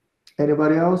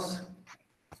 Anybody else?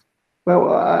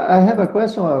 Well, I have a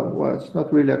question. Well, it's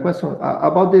not really a question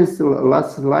about this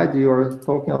last slide. You are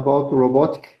talking about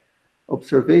robotic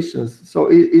observations. So,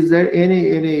 is there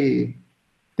any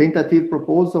tentative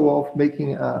proposal of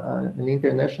making an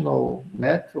international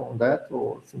net on that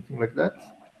or something like that?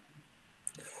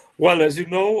 Well, as you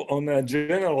know, on a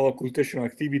general occultation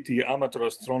activity, amateur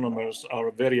astronomers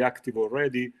are very active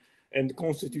already and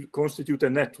constitute a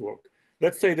network.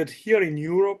 Let's say that here in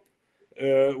Europe,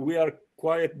 we are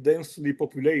quite densely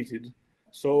populated.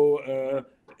 So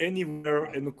anywhere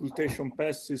an occultation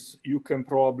passes, you can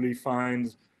probably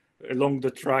find along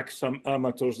the track some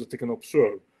amateurs that they can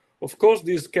observe. Of course,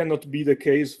 this cannot be the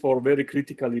case for very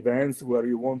critical events where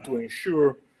you want to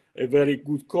ensure a very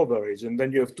good coverage, and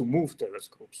then you have to move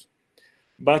telescopes.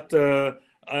 But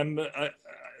I'm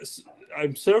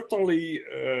certainly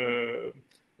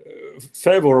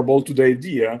favorable to the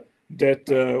idea that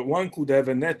one could have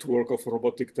a network of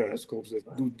robotic telescopes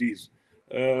that do this.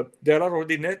 There are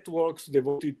already networks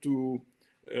devoted to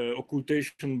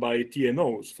occultation by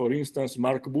TNOs. For instance,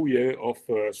 Mark Bouye of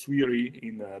SWIRI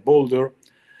in Boulder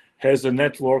has a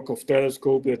network of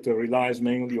telescopes that relies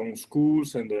mainly on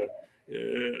schools and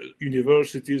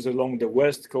universities along the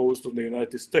west coast of the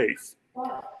United States.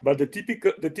 But the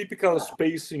typical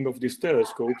spacing of these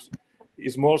telescopes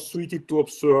is more suited to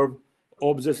observe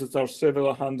objects that are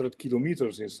several hundred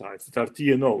kilometers in size, that are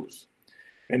TNOs.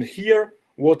 And here,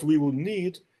 what we would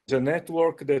need is a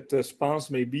network that spans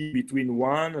maybe between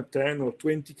 1, 10, or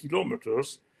 20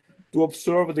 kilometers to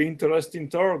observe the interesting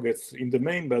targets in the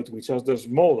main belt, which are the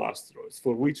small asteroids,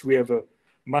 for which we have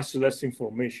much less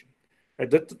information.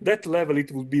 At that level,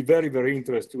 it would be very, very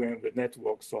interesting to have the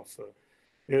networks of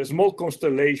a small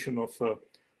constellation of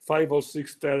 5 or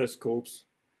 6 telescopes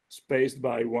spaced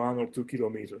by 1 or 2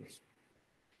 kilometers.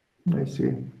 I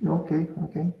see. Okay.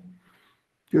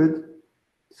 Good.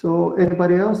 So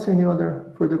anybody else, any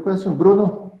other further question?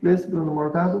 Bruno, please, Bruno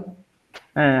Morgado.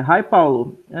 Hi,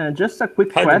 Paulo. Just a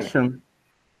quick question.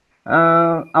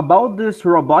 About this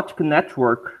robotic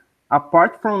network,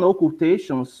 apart from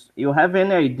occultations, you have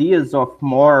any ideas of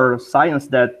more science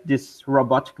that this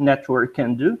robotic network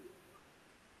can do?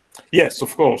 Yes,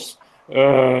 of course.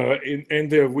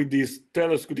 With this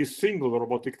telescope, this single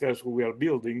robotic telescope we are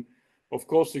building, of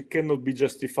course, it cannot be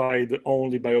justified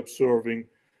only by observing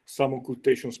some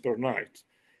occultations per night.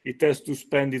 It has to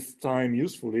spend its time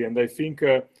usefully, and I think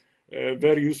a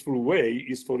very useful way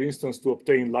is, for instance, to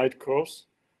obtain light curves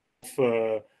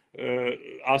of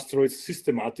asteroids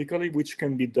systematically, which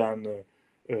can be done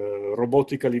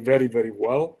robotically very, very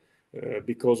well,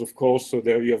 because, of course,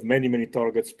 there you have many, many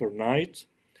targets per night.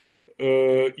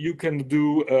 You can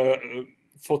do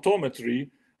photometry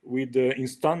with in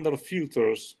standard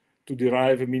filters to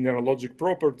derive mineralogic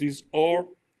properties, or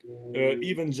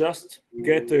even just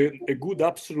get a good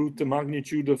absolute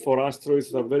magnitude for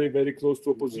asteroids that are very, very close to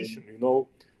a position. You know,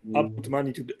 absolute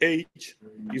magnitude H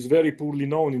is very poorly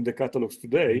known in the catalogs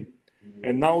today,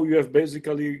 and now you have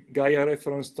basically Gaia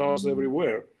reference stars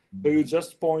everywhere. So you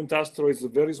just point asteroids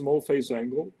at a very small phase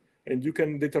angle, and you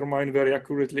can determine very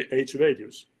accurately H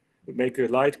values. Make a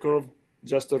light curve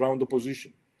just around the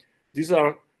position.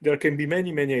 There can be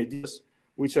many, many ideas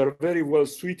which are very well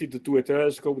suited to a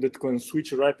telescope that can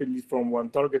switch rapidly from one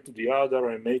target to the other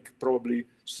and make probably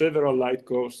several light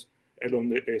curves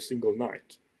along a single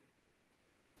night.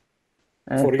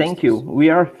 Thank you. We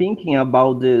are thinking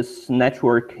about this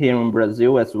network here in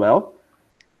Brazil as well.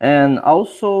 And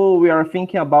also we are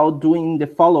thinking about doing the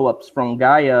follow-ups from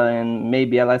Gaia and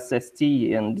maybe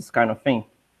LSST and this kind of thing.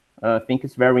 I think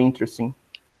it's very interesting.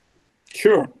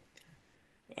 Sure.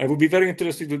 I would be very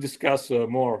interested to discuss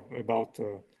more about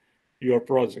your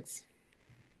projects.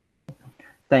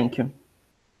 Thank you.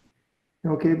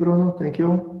 Okay, Bruno, thank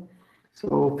you.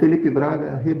 So Felipe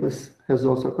Braga Ribas has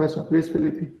also a question. Please,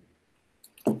 Felipe.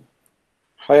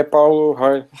 Hi, Paulo.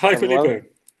 Hi,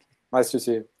 Felipe. Nice to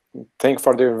see you. Thank you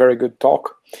for the very good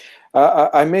talk.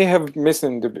 I may have missed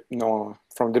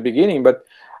from the beginning, but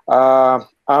I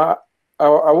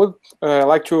I would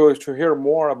like to hear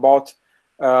more about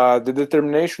the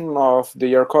determination of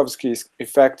the Yarkovsky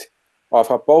effect of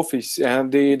Apophis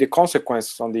and the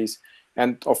consequences on this.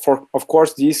 And of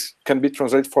course, this can be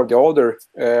translated for the other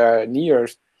near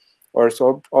Earth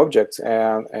objects.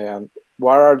 And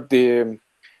what are the,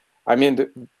 I mean,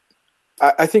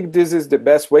 I think this is the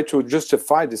best way to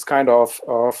justify this kind of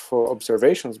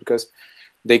observations, because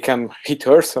they can hit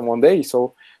Earth one day.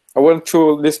 So I want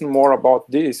to listen more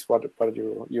about this, what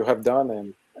you have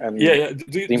done, and the implications.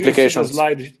 Do you see the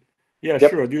slide? Yeah,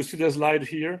 Yep. Sure. Do you see the slide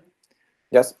here?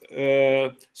 Yes.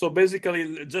 So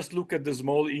basically, just look at the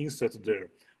small inset there,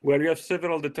 where you have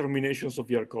several determinations of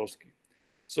Yarkovsky.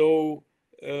 So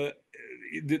you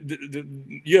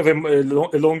have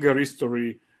a longer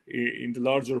history in the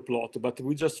larger plot, but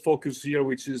we just focus here,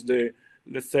 which is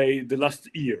let's say, the last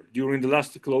year, during the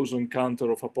last close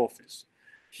encounter of Apophis.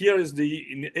 Here is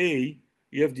in A,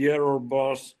 you have the error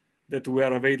bars that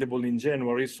were available in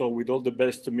January, so with all the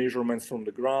best measurements from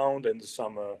the ground and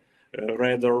some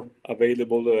radar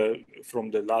available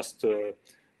from the last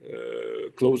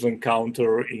close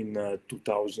encounter in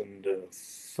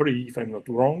 2003, if I'm not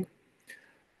wrong.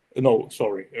 No,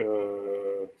 sorry.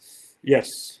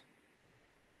 Yes.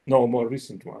 No, more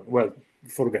recent one. Well,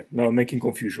 forget. Now I'm making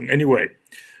confusion. Anyway,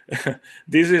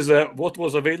 this is what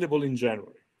was available in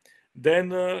January. Then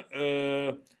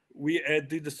we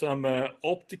added some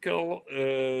optical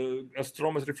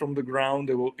astrometry from the ground.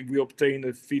 We obtained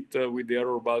a fit with the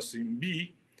error bus in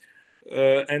B.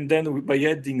 And then by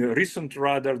adding a recent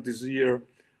radar this year,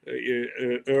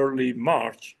 early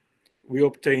March, we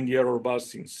obtained the error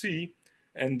bus in C.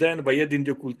 And then by adding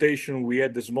the occultation, we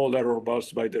had the small error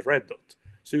bars by the red dot.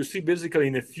 So you see basically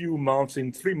in a few months,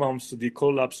 in 3 months, the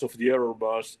collapse of the error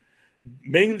bars,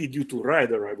 mainly due to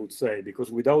radar, I would say, because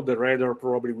without the radar,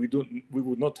 probably we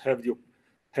would not have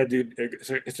had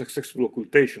a successful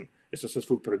occultation, a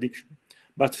successful prediction.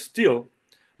 But still,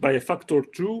 by a factor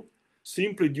 2,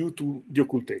 simply due to the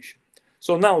occultation.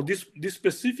 So now this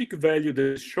specific value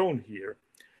that is shown here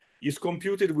is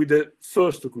computed with the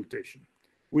first occultation,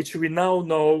 which we now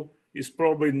know is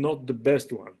probably not the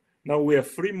best one. Now we have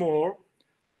 3 more.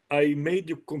 I made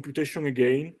the computation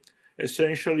again.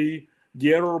 Essentially,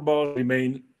 the error bars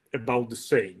remain about the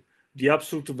same. The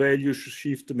absolute value should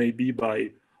shift maybe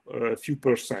by a few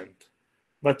 %.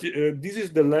 But this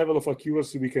is the level of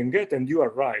accuracy we can get, and you are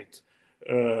right.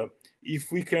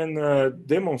 If we can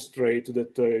demonstrate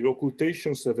that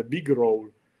occultations have a big role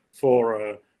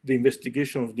for the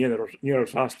investigation of Near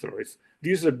Earth Asteroids,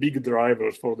 these are big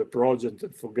drivers for the project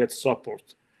and for get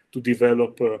support to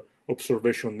develop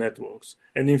observation networks.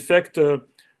 And in fact,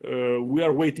 we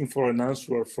are waiting for an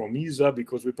answer from ESA,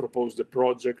 because we proposed a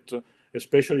project,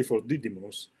 especially for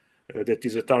Didymos, that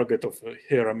is a target of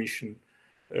Hera mission,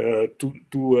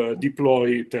 to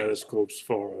deploy telescopes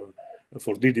for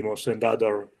Didymos and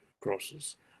other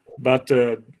crosses. But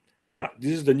this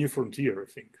is the new frontier, I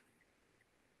think.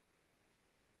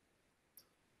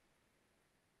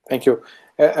 Thank you.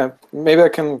 Maybe I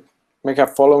can make a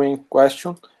following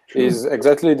question. Sure. Is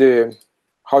exactly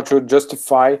how to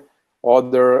justify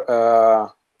other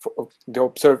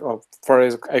for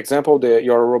example,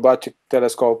 your robotic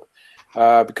telescope,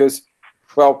 because,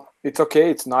 well, it's okay,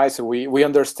 it's nice. We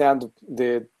understand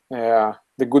the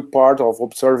good part of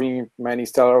observing many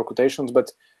stellar occultations,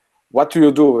 but what do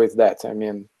you do with that? I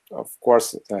mean, of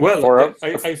course, well,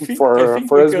 I think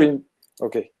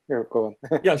okay, here, go on.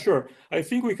 Yeah, sure. I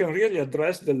think we can really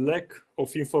address the lack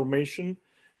of information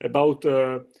about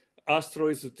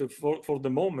asteroids that for the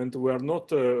moment were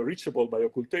not reachable by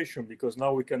occultation, because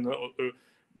now we can,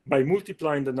 by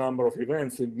multiplying the number of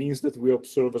events, it means that we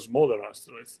observe smaller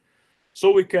asteroids. So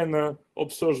we can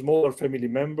observe smaller family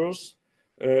members,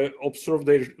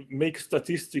 make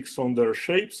statistics on their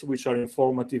shapes, which are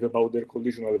informative about their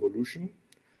collisional evolution.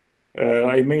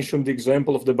 I mentioned the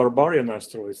example of the Barbarian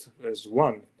asteroids as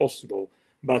one possible,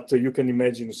 but you can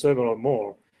imagine several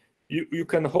more. You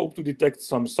can hope to detect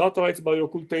some satellites by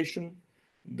occultation,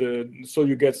 so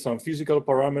you get some physical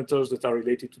parameters that are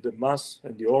related to the mass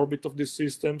and the orbit of these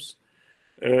systems.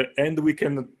 And we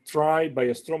can try by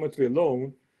astrometry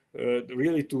alone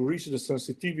really to reach the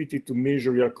sensitivity to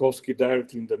measure Yarkovsky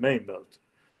directly in the main belt.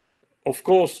 Of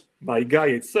course, by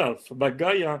Gaia itself, but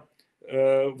Gaia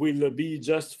will be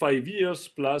just 5 years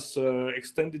plus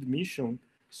extended mission,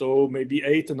 so maybe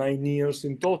 8 or 9 years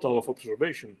in total of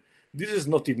observation. This is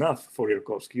not enough for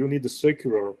Yarkovsky. You need a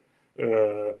secular,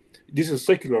 this is a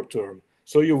secular term.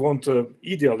 So you want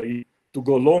ideally to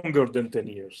go longer than 10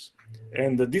 years.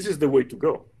 And this is the way to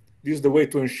go. This is the way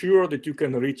to ensure that you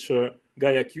can reach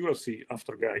Gaia accuracy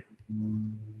after Gaia,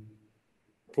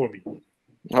 for me.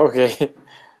 Okay.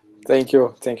 Thank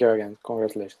you again.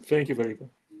 Congratulations. Thank you very much.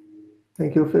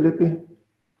 Thank you, Felipe.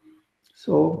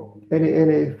 So,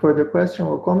 any further question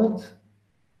or comments?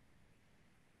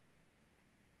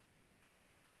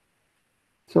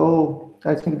 So,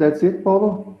 I think that's it,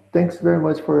 Paulo. Thanks very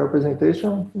much for your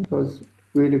presentation. It was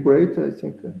really great. I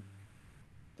think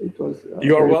it was.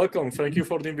 You are welcome. Thank you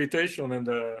for the invitation. And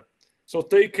so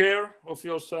take care of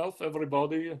yourself,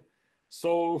 everybody.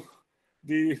 So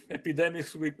the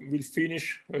epidemics will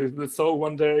finish. Let's hope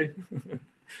one day,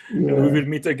 and we will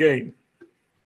meet again.